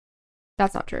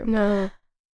 That's not true. No.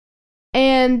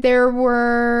 And there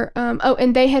were,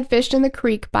 and they had fished in the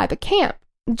creek by the camp.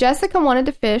 Jessica wanted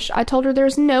to fish. I told her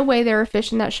there's no way there are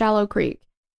fish in that shallow creek.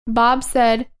 Bob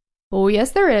said, oh,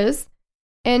 yes, there is,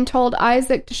 and told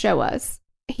Isaac to show us.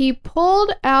 He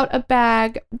pulled out a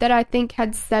bag that I think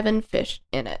had 7 fish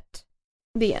in it.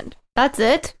 The end. That's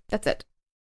it? That's it.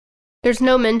 There's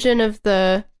no mention of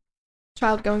the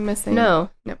child going missing. No.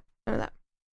 Nope. None of that.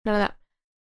 None of that.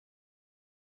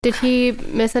 Did he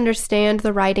misunderstand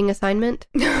the writing assignment?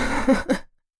 Gonna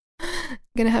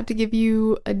have to give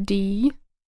you a D.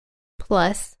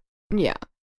 Plus. Yeah.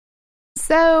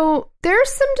 So there's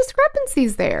some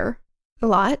discrepancies there. A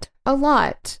lot. A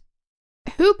lot.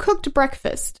 Who cooked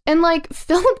breakfast? And like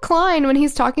Philip Klein, when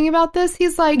he's talking about this,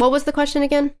 he's like, what was the question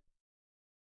again?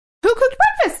 Who cooked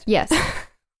breakfast? Yes.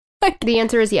 The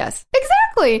answer is yes.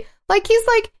 Exactly. Like he's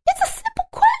like, it's a simple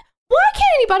question. Why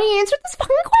can't anybody answer this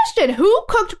fucking question? Who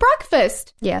cooked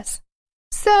breakfast? Yes.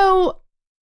 So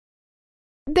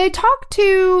they talk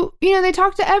to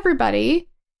everybody,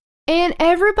 and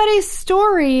everybody's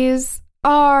stories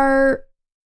are...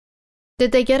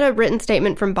 Did they get a written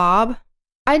statement from Bob?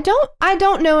 I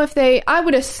don't know if I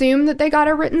would assume that they got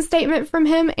a written statement from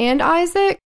him and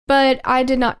Isaac, but I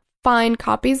did not find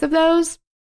copies of those.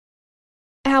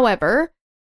 However,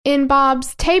 in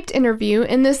Bob's taped interview,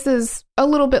 and this is a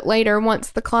little bit later once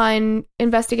the Klein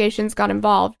investigations got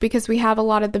involved, because we have a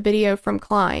lot of the video from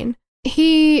Klein,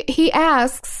 he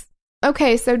asks,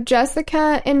 okay, so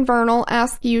Jessica and Vernal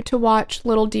ask you to watch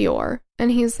Little Dior.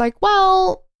 And he's like,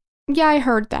 well, yeah, I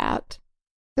heard that.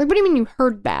 Like, what do you mean you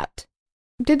heard that?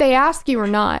 Did they ask you or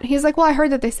not? He's like, well, I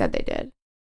heard that they said they did.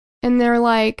 And they're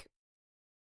like,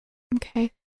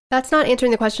 okay. That's not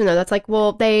answering the question, though. That's like,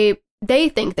 well, they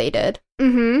think they did.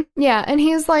 Mm-hmm. Yeah, and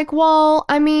he's like, well,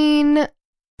 I mean,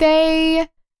 they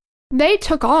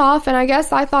took off, and I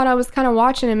guess I thought I was kind of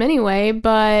watching him anyway,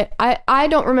 but I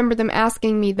don't remember them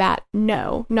asking me that.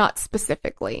 No, not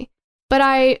specifically.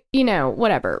 But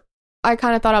whatever. I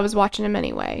kind of thought I was watching him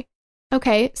anyway.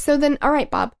 Okay, so then, all right,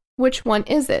 Bob, which one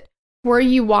is it? Were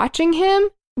you watching him?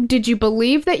 Did you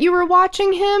believe that you were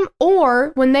watching him?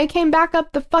 Or when they came back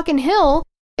up the fucking hill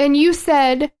and you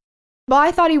said, well,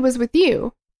 I thought he was with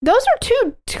you. Those are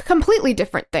two completely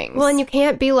different things. Well, and you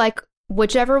can't be like,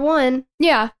 whichever one.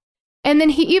 Yeah. And then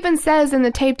he even says in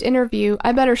the taped interview,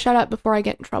 I better shut up before I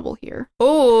get in trouble here.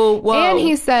 Oh, whoa. And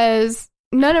he says,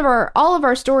 all of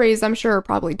our stories, I'm sure, are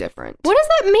probably different. What does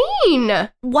that mean?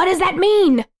 What does that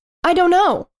mean? I don't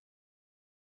know.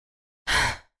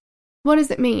 What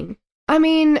does it mean? I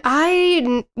mean,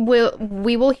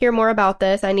 we will hear more about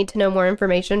this. I need to know more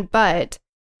information, but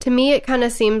to me, it kind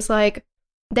of seems like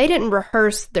they didn't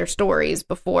rehearse their stories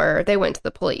before they went to the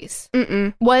police.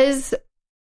 Mm-mm. Was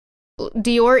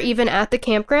Dior even at the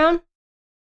campground?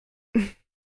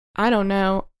 I don't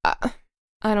know.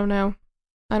 I don't know.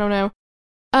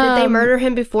 Did they murder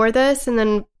him before this, and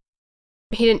then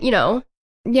he didn't,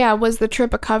 Yeah, was the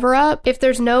trip a cover-up? If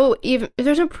there's no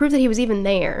proof that he was even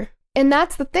there. And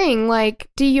that's the thing, like,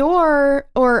 Vernal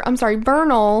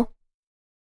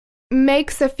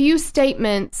makes a few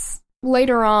statements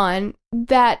later on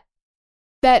that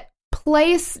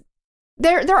place,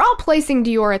 they're all placing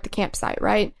Dior at the campsite,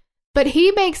 right? But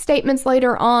he makes statements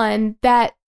later on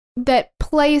that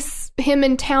place him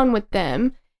in town with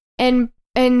them and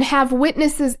have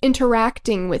witnesses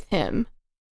interacting with him.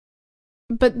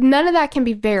 But none of that can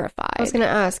be verified. I was going to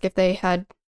ask if they had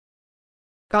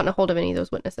gotten a hold of any of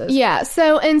those witnesses. Yeah,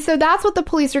 so that's what the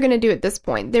police are going to do at this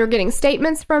point. They're getting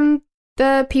statements from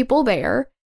the people there,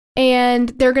 and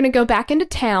they're going to go back into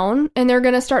town, and they're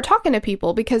going to start talking to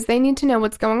people because they need to know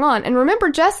what's going on. And remember,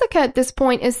 Jessica at this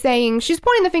point is saying, she's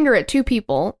pointing the finger at 2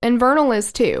 people, and Vernal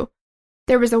is too.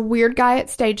 There was a weird guy at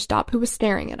Stage Stop who was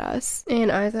staring at us. And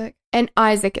Isaac. And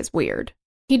Isaac is weird.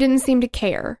 He didn't seem to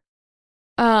care.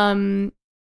 You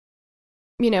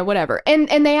know, whatever.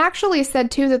 And they actually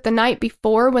said, too, that the night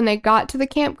before when they got to the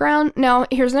campground... Now,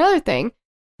 here's another thing.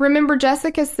 Remember,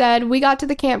 Jessica said, we got to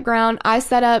the campground. I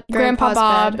set up Grandpa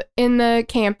Bob bed in the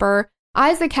camper.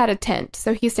 Isaac had a tent,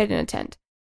 so he stayed in a tent.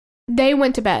 They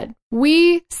went to bed.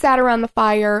 We sat around the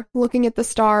fire looking at the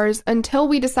stars until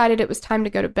we decided it was time to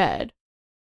go to bed.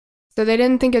 So they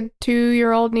didn't think a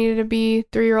 3-year-old needed to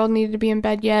be in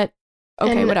bed yet.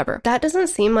 Okay, and whatever. That doesn't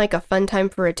seem like a fun time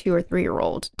for a 2 or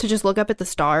 3-year-old to just look up at the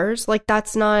stars. Like,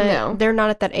 that's not... No. They're not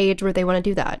at that age where they want to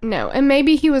do that. No, and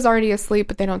maybe he was already asleep,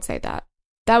 but they don't say that.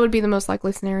 That would be the most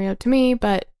likely scenario to me,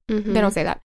 but they don't say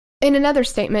that. In another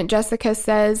statement, Jessica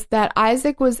says that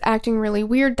Isaac was acting really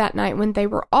weird that night when they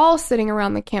were all sitting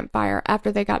around the campfire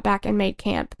after they got back and made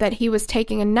camp, that he was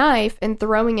taking a knife and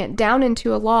throwing it down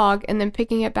into a log and then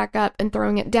picking it back up and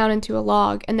throwing it down into a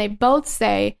log. And they both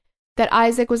say that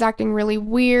Isaac was acting really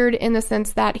weird in the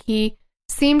sense that he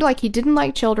seemed like he didn't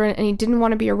like children and he didn't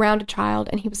want to be around a child,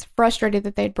 and he was frustrated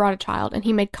that they'd brought a child, and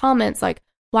he made comments like,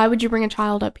 why would you bring a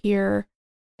child up here,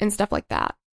 and stuff like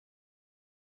that.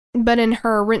 But in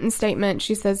her written statement,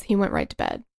 she says he went right to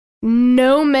bed.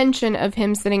 No mention of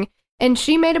him sitting, and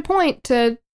she made a point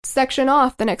to section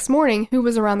off the next morning who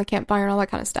was around the campfire and all that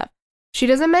kind of stuff. She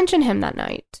doesn't mention him that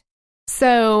night.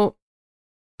 So,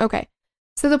 okay.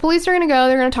 So the police are going to go,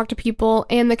 they're going to talk to people,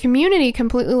 and the community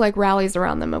completely, like, rallies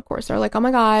around them, of course. They're like, oh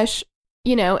my gosh,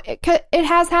 you know, it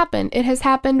has happened. It has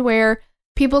happened where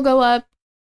people go up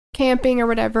camping or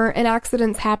whatever, and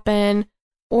accidents happen,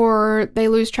 or they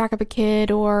lose track of a kid,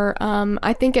 or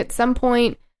I think at some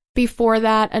point before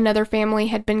that, another family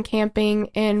had been camping,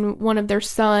 and one of their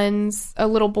sons, a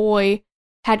little boy,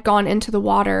 had gone into the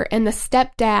water, and the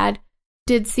stepdad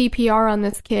did CPR on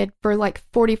this kid for like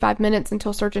 45 minutes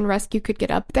until search and rescue could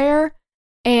get up there,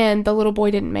 and the little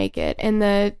boy didn't make it, and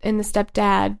the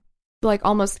stepdad like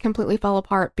almost completely fell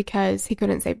apart because he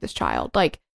couldn't save this child.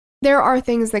 Like, there are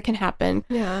things that can happen.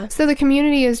 Yeah. So the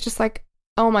community is just like,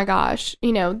 oh my gosh,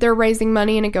 you know, they're raising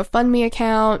money in a GoFundMe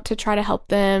account to try to help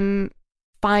them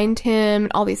find him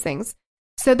and all these things.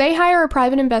 So they hire a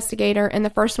private investigator, and the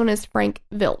first one is Frank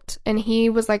Vilt. And he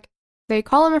was like, they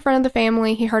call him in front of the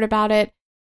family. He heard about it.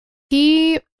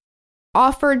 He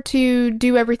offered to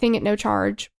do everything at no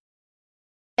charge.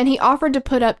 And he offered to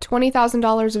put up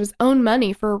 $20,000 of his own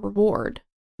money for a reward.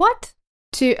 What?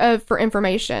 For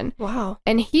information. Wow.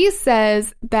 And he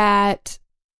says that,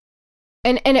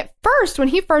 and at first, when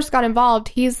he first got involved,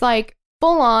 he's like,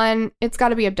 full on, it's got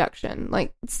to be abduction.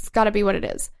 Like, it's got to be what it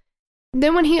is.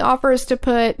 Then when he offers to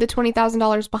put the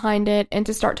 $20,000 behind it and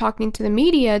to start talking to the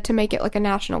media to make it like a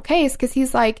national case, because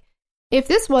he's like, if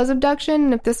this was abduction,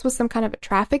 and if this was some kind of a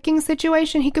trafficking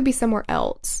situation, he could be somewhere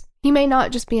else. He may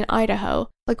not just be in Idaho.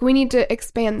 Like, we need to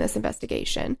expand this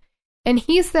investigation. And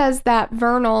he says that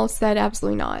Vernal said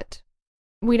absolutely not.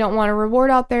 We don't want a reward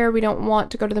out there. We don't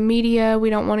want to go to the media. We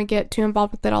don't want to get too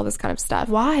involved with it, all this kind of stuff.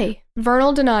 Why?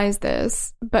 Vernal denies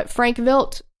this, but Frank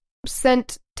Vilt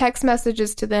sent text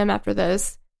messages to them after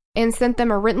this and sent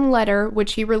them a written letter,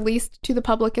 which he released to the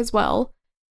public as well,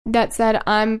 that said,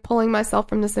 I'm pulling myself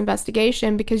from this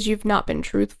investigation because you've not been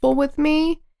truthful with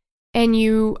me, and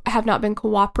you have not been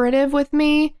cooperative with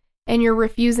me, and you're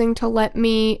refusing to let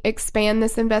me expand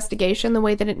this investigation the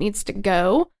way that it needs to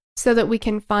go so that we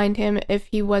can find him if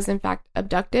he was in fact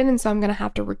abducted, and so I'm going to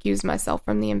have to recuse myself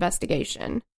from the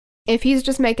investigation. If he's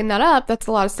just making that up, that's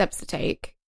a lot of steps to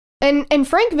take. And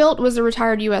Frank Vilt was a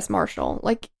retired U.S. Marshal.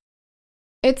 Like,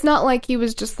 it's not like he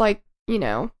was just like, you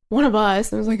know, one of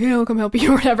us and was like, hey, I'll come help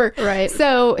you or whatever. Right.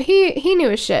 So he knew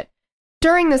his shit.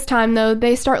 During this time, though,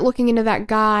 they start looking into that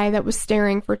guy that was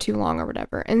staring for too long or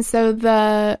whatever. And so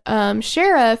the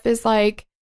sheriff is like,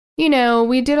 you know,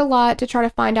 we did a lot to try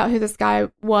to find out who this guy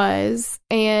was.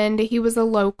 And he was a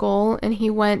local, and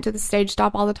he went to the Stage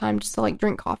Stop all the time just to, like,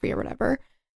 drink coffee or whatever.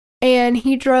 And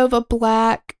he drove a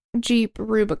black Jeep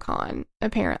Rubicon,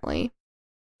 apparently.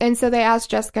 And so they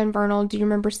asked Jessica and Vernal, do you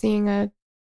remember seeing a...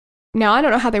 Now, I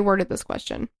don't know how they worded this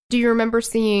question. Do you remember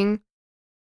seeing...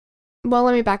 Well,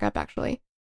 let me back up, actually.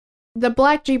 The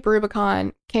black Jeep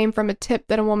Rubicon came from a tip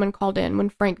that a woman called in when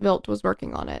Frank Vilt was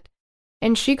working on it.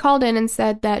 And she called in and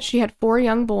said that she had 4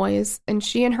 young boys, and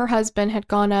she and her husband had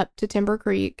gone up to Timber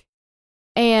Creek,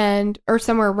 or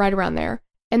somewhere right around there,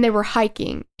 and they were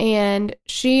hiking. And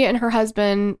she and her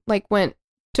husband, like,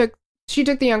 she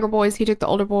took the younger boys, he took the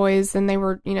older boys, and they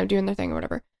were, you know, doing their thing or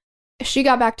whatever. She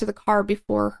got back to the car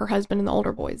before her husband and the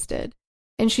older boys did.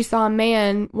 And she saw a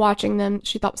man watching them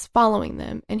she thought was following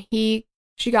them. And she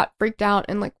she got freaked out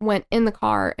and like went in the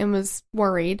car and was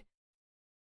worried.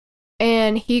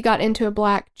 And he got into a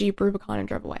black Jeep Rubicon and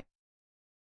drove away.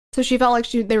 So she felt like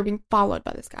they were being followed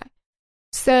by this guy.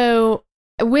 So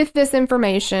with this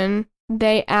information,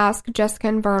 they asked Jessica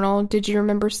and Vernal, did you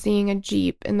remember seeing a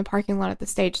Jeep in the parking lot at the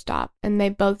stage stop? And they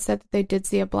both said that they did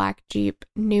see a black Jeep,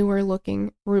 newer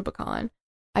looking Rubicon.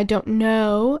 I don't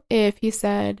know if he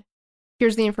said,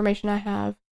 here's the information I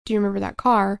have. Do you remember that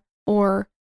car? Or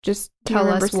just do you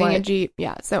remember seeing a Jeep?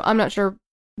 Yeah, so I'm not sure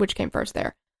which came first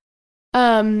there.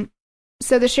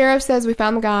 So the sheriff says we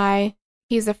found the guy.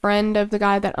 He's a friend of the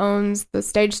guy that owns the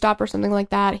stage stop or something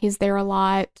like that. He's there a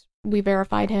lot. We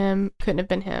verified him. Couldn't have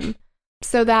been him.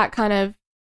 So that kind of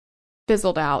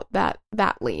fizzled out, that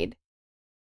lead.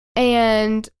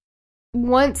 And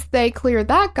once they clear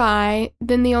that guy,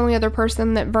 then the only other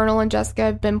person that Vernal and Jessica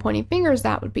have been pointing fingers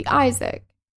at would be Isaac.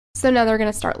 So now they're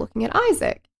going to start looking at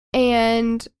Isaac.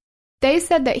 And they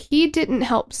said that he didn't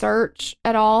help search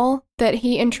at all. That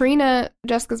he and Trina,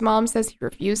 Jessica's mom, says he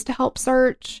refused to help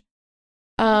search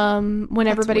when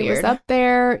everybody was up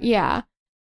there. Yeah.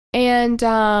 And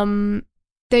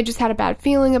they just had a bad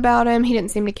feeling about him. He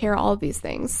didn't seem to care, all of these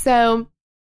things. So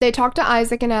they talked to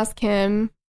Isaac and asked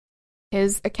him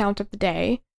his account of the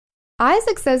day.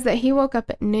 Isaac says that he woke up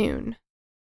at noon.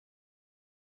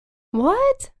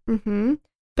 What? Mm-hmm.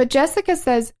 But Jessica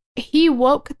says he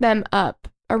woke them up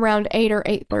around 8 or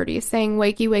 8:30, saying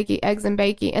wakey, wakey, eggs and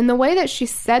bakey. And the way that she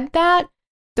said that,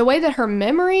 the way that her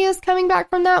memory is coming back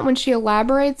from that when she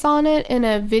elaborates on it in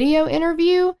a video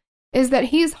interview is that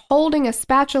he's holding a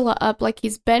spatula up like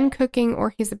he's been cooking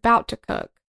or he's about to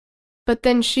cook. But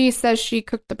then she says she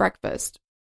cooked the breakfast.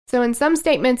 So in some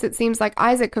statements, it seems like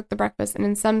Isaac cooked the breakfast, and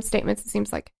in some statements, it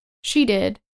seems like she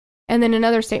did. And then in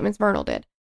other statements, Vernal did.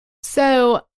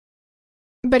 So,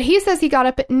 but he says he got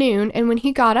up at noon, and when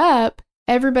he got up,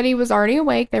 everybody was already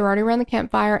awake. They were already around the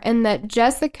campfire, and that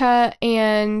Jessica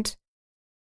and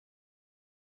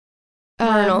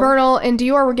Vernal and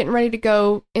Dior were getting ready to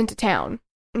go into town.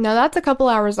 Now, that's a couple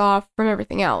hours off from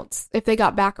everything else, if they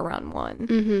got back around 1.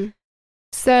 Mm-hmm.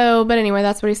 So, but anyway,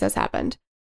 that's what he says happened.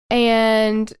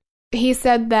 And he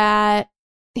said that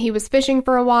he was fishing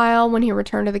for a while. When he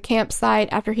returned to the campsite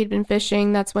after he'd been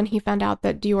fishing, that's when he found out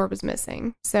that Dior was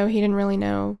missing. So he didn't really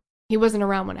know. He wasn't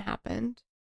around when it happened.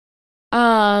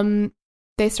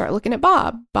 They start looking at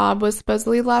Bob. Bob was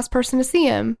supposedly the last person to see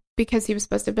him because he was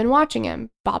supposed to have been watching him.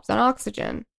 Bob's on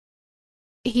oxygen.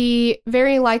 He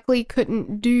very likely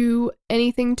couldn't do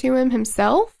anything to him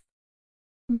himself,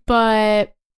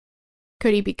 but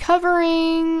could he be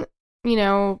covering? You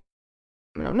know,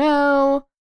 I don't know.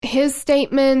 His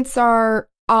statements are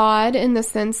odd in the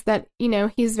sense that, you know,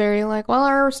 he's very like, well,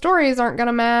 our stories aren't going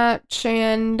to match,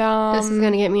 and this is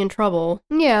going to get me in trouble.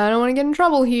 Yeah, I don't want to get in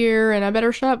trouble here, and I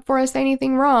better shut up before I say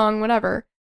anything wrong, whatever.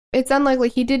 It's unlikely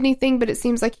he did anything, but it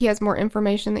seems like he has more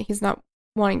information that he's not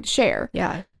wanting to share.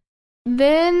 Yeah.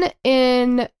 Then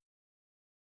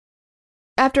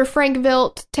after Frank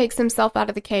Vilt takes himself out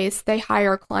of the case, they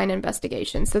hire Klein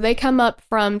Investigations. So they come up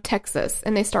from Texas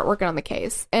and they start working on the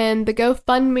case. And the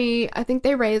GoFundMe, I think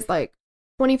they raised like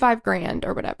 $25,000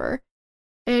 or whatever.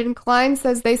 And Klein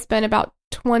says they spent about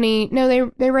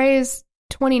they raised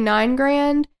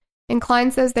 $29,000. And Klein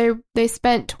says they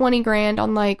spent $20,000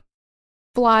 on like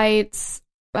flights,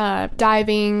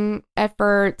 diving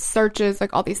efforts, searches,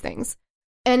 like all these things.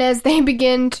 And as they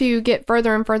begin to get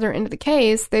further and further into the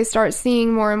case, they start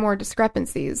seeing more and more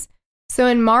discrepancies. So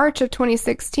in March of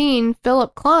 2016,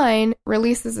 Philip Klein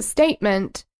releases a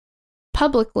statement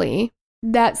publicly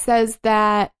that says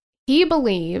that he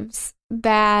believes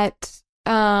that,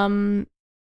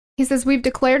 he says, we've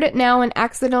declared it now an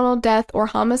accidental death or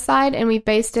homicide, and we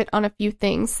based it on a few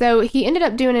things. So he ended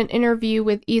up doing an interview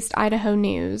with East Idaho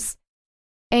News,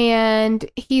 and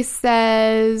he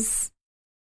says,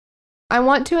 I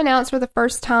want to announce for the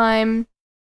first time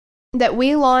that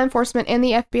we, law enforcement, and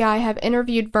the FBI have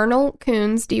interviewed Vernal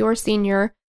Coons, Dior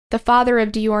Sr., the father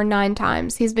of Dior, 9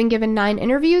 times. He's been given 9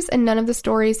 interviews, and none of the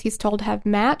stories he's told have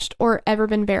matched or ever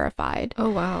been verified.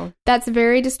 Oh, wow. That's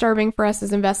very disturbing for us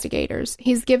as investigators.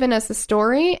 He's given us a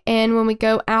story, and when we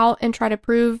go out and try to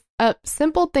prove up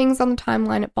simple things on the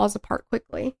timeline, it falls apart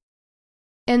quickly.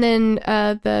 And then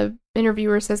the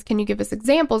interviewer says, can you give us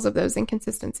examples of those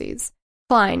inconsistencies?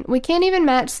 Klein, we can't even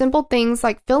match simple things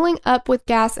like filling up with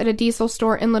gas at a diesel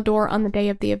store in Lador on the day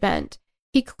of the event.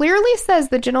 He clearly says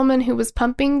the gentleman who was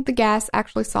pumping the gas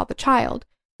actually saw the child.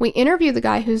 We interview the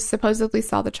guy who supposedly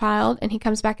saw the child, and he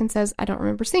comes back and says, I don't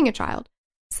remember seeing a child.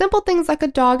 Simple things like a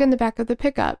dog in the back of the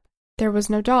pickup. There was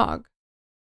no dog.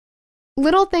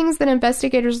 Little things that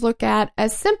investigators look at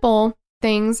as simple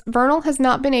things Vernal has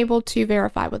not been able to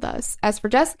verify with us. As for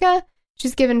Jessica,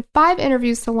 she's given 5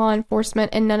 interviews to law enforcement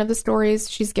and none of the stories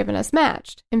she's given us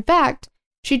matched. In fact,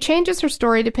 she changes her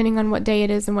story depending on what day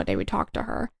it is and what day we talk to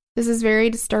her. This is very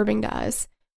disturbing to us.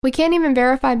 We can't even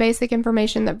verify basic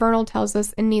information that Vernal tells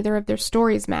us, and neither of their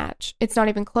stories match. It's not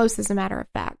even close, as a matter of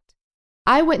fact.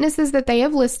 Eyewitnesses that they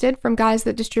have listed, from guys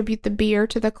that distribute the beer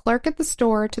to the clerk at the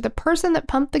store to the person that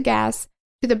pumped the gas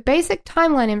to the basic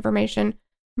timeline information,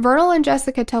 Vernal and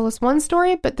Jessica tell us one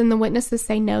story, but then the witnesses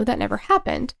say no, that never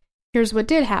happened. Here's what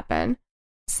did happen.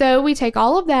 So we take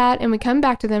all of that and we come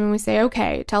back to them and we say,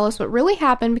 okay, tell us what really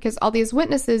happened, because all these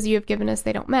witnesses you have given us,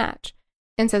 they don't match.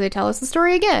 And so they tell us the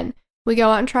story again. We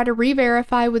go out and try to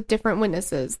re-verify with different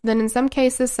witnesses. Then in some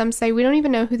cases, some say, we don't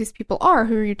even know who these people are.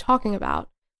 Who are you talking about?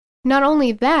 Not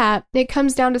only that, it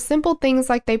comes down to simple things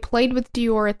like they played with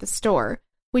Dior at the store.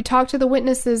 We talked to the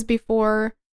witnesses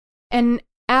before and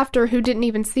after who didn't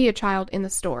even see a child in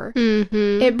the store.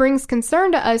 Mm-hmm. It brings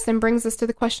concern to us and brings us to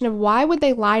the question of why would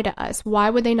they lie to us? Why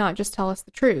would they not just tell us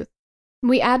the truth?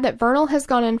 We add that Vernal has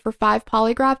gone in for 5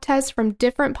 polygraph tests from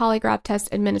different polygraph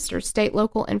test administrators, state,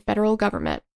 local, and federal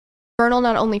government. Vernal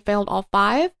not only failed all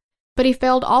 5, but he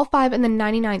failed all 5 in the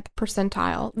 99th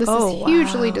percentile. This is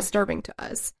hugely disturbing to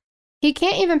us. He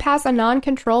can't even pass a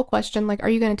non-control question like, are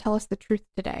you going to tell us the truth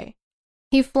today?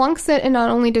 He flunks it, and not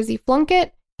only does he flunk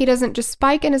it, he doesn't just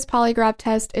spike in his polygraph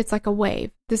test, it's like a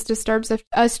wave. This disturbs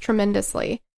us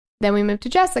tremendously. Then we move to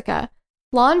Jessica.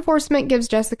 Law enforcement gives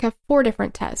Jessica 4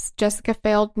 different tests. Jessica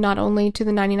failed not only to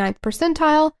the 99th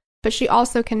percentile, but she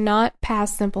also cannot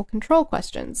pass simple control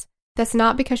questions. That's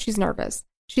not because she's nervous.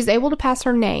 She's able to pass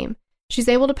her name. She's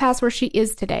able to pass where she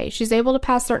is today. She's able to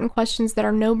pass certain questions that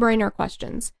are no-brainer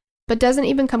questions, but doesn't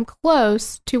even come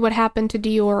close to what happened to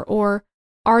Dior or,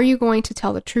 are you going to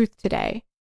tell the truth today?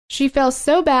 She fails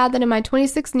so bad that in my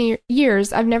 26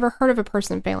 years, I've never heard of a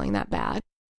person failing that bad.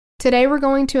 Today, we're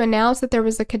going to announce that there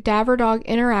was a cadaver dog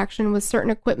interaction with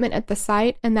certain equipment at the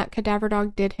site, and that cadaver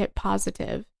dog did hit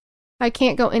positive. I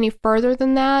can't go any further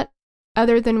than that,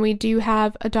 other than we do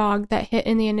have a dog that hit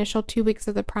in the initial 2 weeks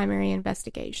of the primary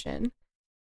investigation.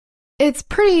 It's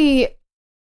pretty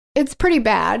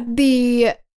bad.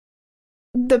 The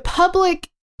public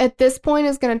at this point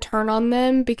is going to turn on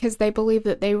them because they believe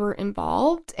that they were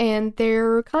involved, and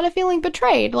they're kind of feeling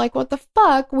betrayed. Like, what the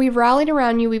fuck? We've rallied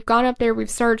around you. We've gone up there. We've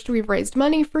searched. We've raised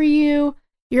money for you.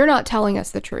 You're not telling us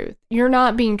the truth. You're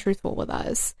not being truthful with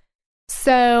us.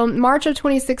 So March of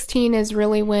 2016 is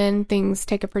really when things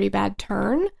take a pretty bad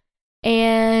turn.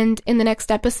 And in the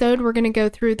next episode, we're going to go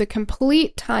through the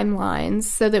complete timelines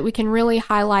so that we can really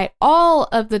highlight all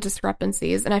of the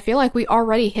discrepancies. And I feel like we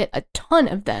already hit a ton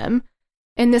of them.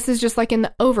 And this is just like in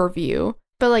the overview.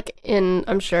 But like in,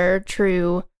 I'm sure,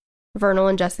 true Vernal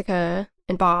and Jessica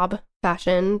and Bob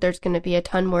fashion, there's going to be a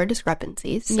ton more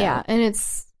discrepancies. So. Yeah, and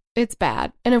it's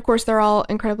bad. And of course, they're all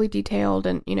incredibly detailed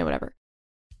and, whatever.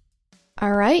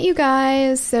 All right, you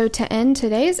guys. So to end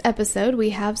today's episode,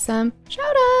 we have some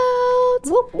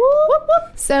shout-outs. Whoop, whoop, whoop,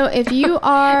 whoop. So if you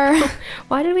are...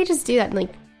 Why did we just do that?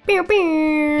 Like, beow,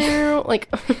 beow. Like...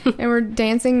 and we're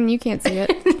dancing and you can't see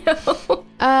it. No.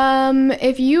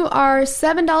 If you are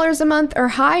 $7 a month or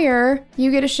higher, you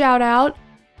get a shout-out.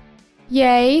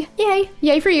 Yay. Yay.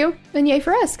 Yay for you. And yay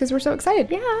for us, because we're so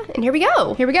excited. Yeah. And here we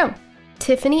go. Here we go.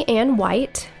 Tiffany Ann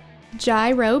White.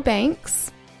 Gyro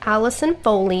Banks. Allison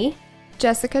Foley.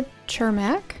 Jessica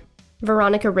Chermak.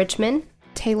 Veronica Richmond.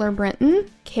 Taylor Brenton.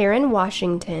 Karen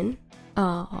Washington.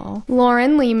 Oh.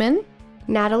 Lauren Lehman.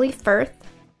 Natalie Firth.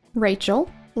 Rachel.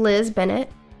 Liz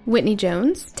Bennett. Whitney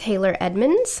Jones. Taylor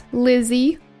Edmonds.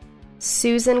 Lizzie.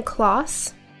 Susan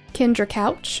Kloss. Kendra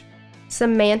Couch.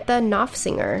 Samantha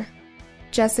Knopfsinger.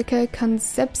 Jessica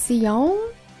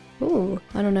Concepcion. Ooh.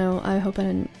 I don't know. I hope I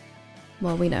didn't.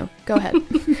 Well, we know. Go ahead.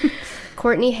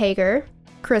 Courtney Hager.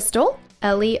 Crystal.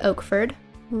 Ellie Oakford.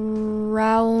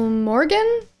 Raul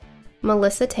Morgan.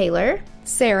 Melissa Taylor.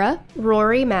 Sarah.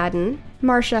 Rory Madden.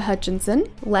 Marsha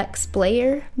Hutchinson. Lex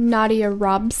Blair. Nadia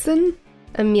Robson.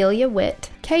 Amelia Witt.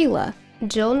 Kayla.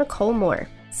 Jill Nicole Moore.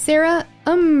 Sarah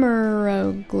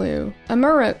Amuroglu.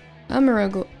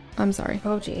 Amuroglu. I'm sorry.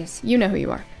 Oh, jeez. You know who you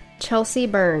are. Chelsea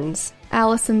Burns.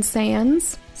 Allison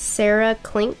Sands. Sarah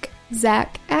Klink.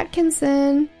 Zach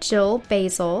Atkinson. Jill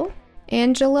Basil.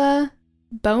 Angela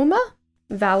Boma.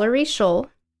 Valerie Scholl.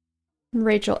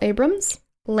 Rachel Abrams.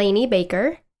 Lainey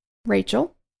Baker.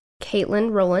 Rachel.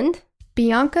 Caitlin Rowland.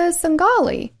 Bianca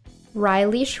Sangali.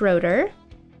 Riley Schroeder.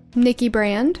 Nikki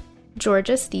Brand.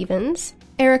 Georgia Stevens.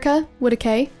 Erica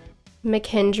Whitakay.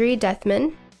 McKendry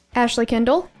Deathman. Ashley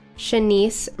Kendall.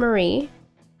 Shanice Marie.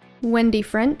 Wendy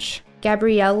French.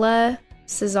 Gabriella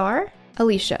Cesar.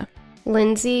 Alicia.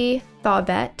 Lindsay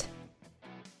Thauvet,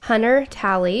 Hunter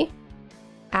Talley,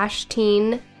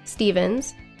 Ashtine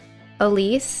Stevens,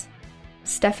 Elise,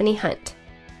 Stephanie Hunt.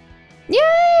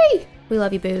 Yay! We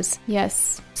love you, Booze.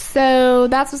 Yes. So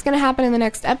that's what's going to happen in the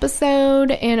next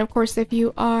episode. And of course, if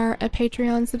you are a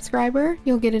Patreon subscriber,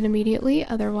 you'll get it immediately.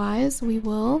 Otherwise, we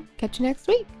will catch you next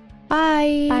week.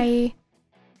 Bye. Bye.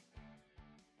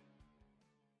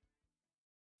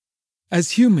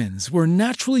 As humans, we're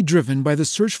naturally driven by the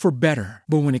search for better.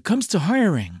 But when it comes to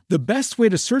hiring, the best way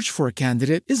to search for a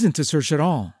candidate isn't to search at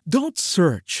all. Don't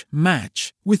search,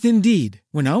 match with Indeed.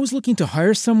 When I was looking to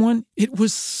hire someone, it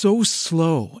was so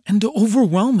slow and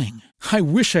overwhelming. I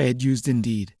wish I had used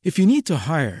Indeed. If you need to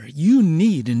hire, you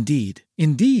need Indeed.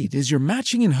 Indeed is your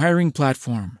matching and hiring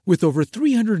platform with over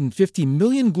 350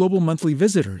 million global monthly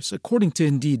visitors, according to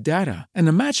Indeed data, and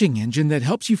a matching engine that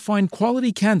helps you find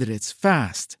quality candidates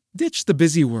fast. Ditch the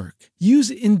busy work.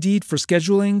 Use Indeed for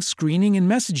scheduling, screening,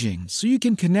 and messaging so you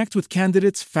can connect with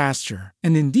candidates faster.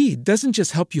 And Indeed doesn't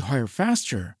just help you hire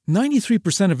faster.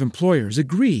 93% of employers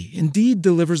agree Indeed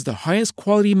delivers the highest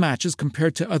quality matches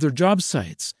compared to other job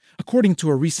sites, according to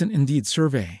a recent Indeed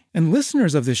survey. And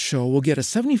listeners of this show will get a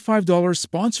 $75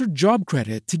 sponsored job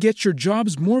credit to get your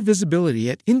jobs more visibility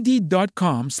at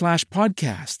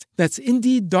Indeed.com/podcast. That's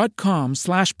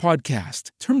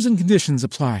Indeed.com/podcast. Terms and conditions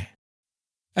apply.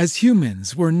 As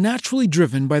humans, we're naturally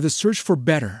driven by the search for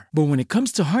better. But when it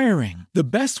comes to hiring, the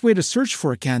best way to search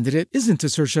for a candidate isn't to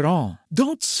search at all.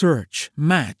 Don't search,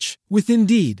 match with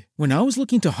Indeed. When I was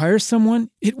looking to hire someone,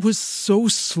 it was so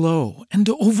slow and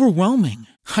overwhelming.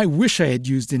 I wish I had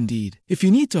used Indeed. If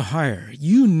you need to hire,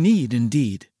 you need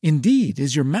Indeed. Indeed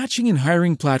is your matching and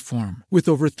hiring platform with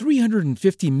over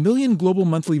 350 million global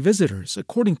monthly visitors,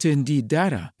 according to Indeed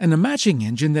data, and a matching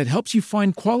engine that helps you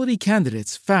find quality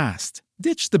candidates fast.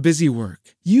 Ditch the busy work.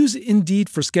 Use Indeed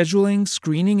for scheduling,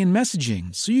 screening, and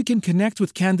messaging so you can connect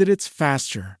with candidates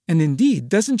faster. And Indeed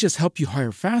doesn't just help you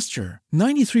hire faster.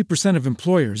 93% of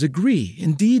employers agree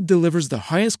Indeed delivers the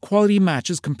highest quality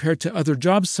matches compared to other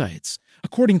job sites,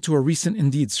 according to a recent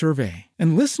Indeed survey.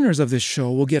 And listeners of this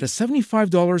show will get a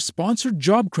 $75 sponsored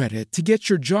job credit to get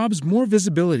your jobs more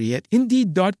visibility at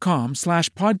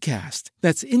Indeed.com/podcast.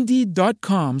 That's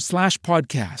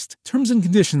Indeed.com/podcast. Terms and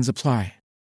conditions apply.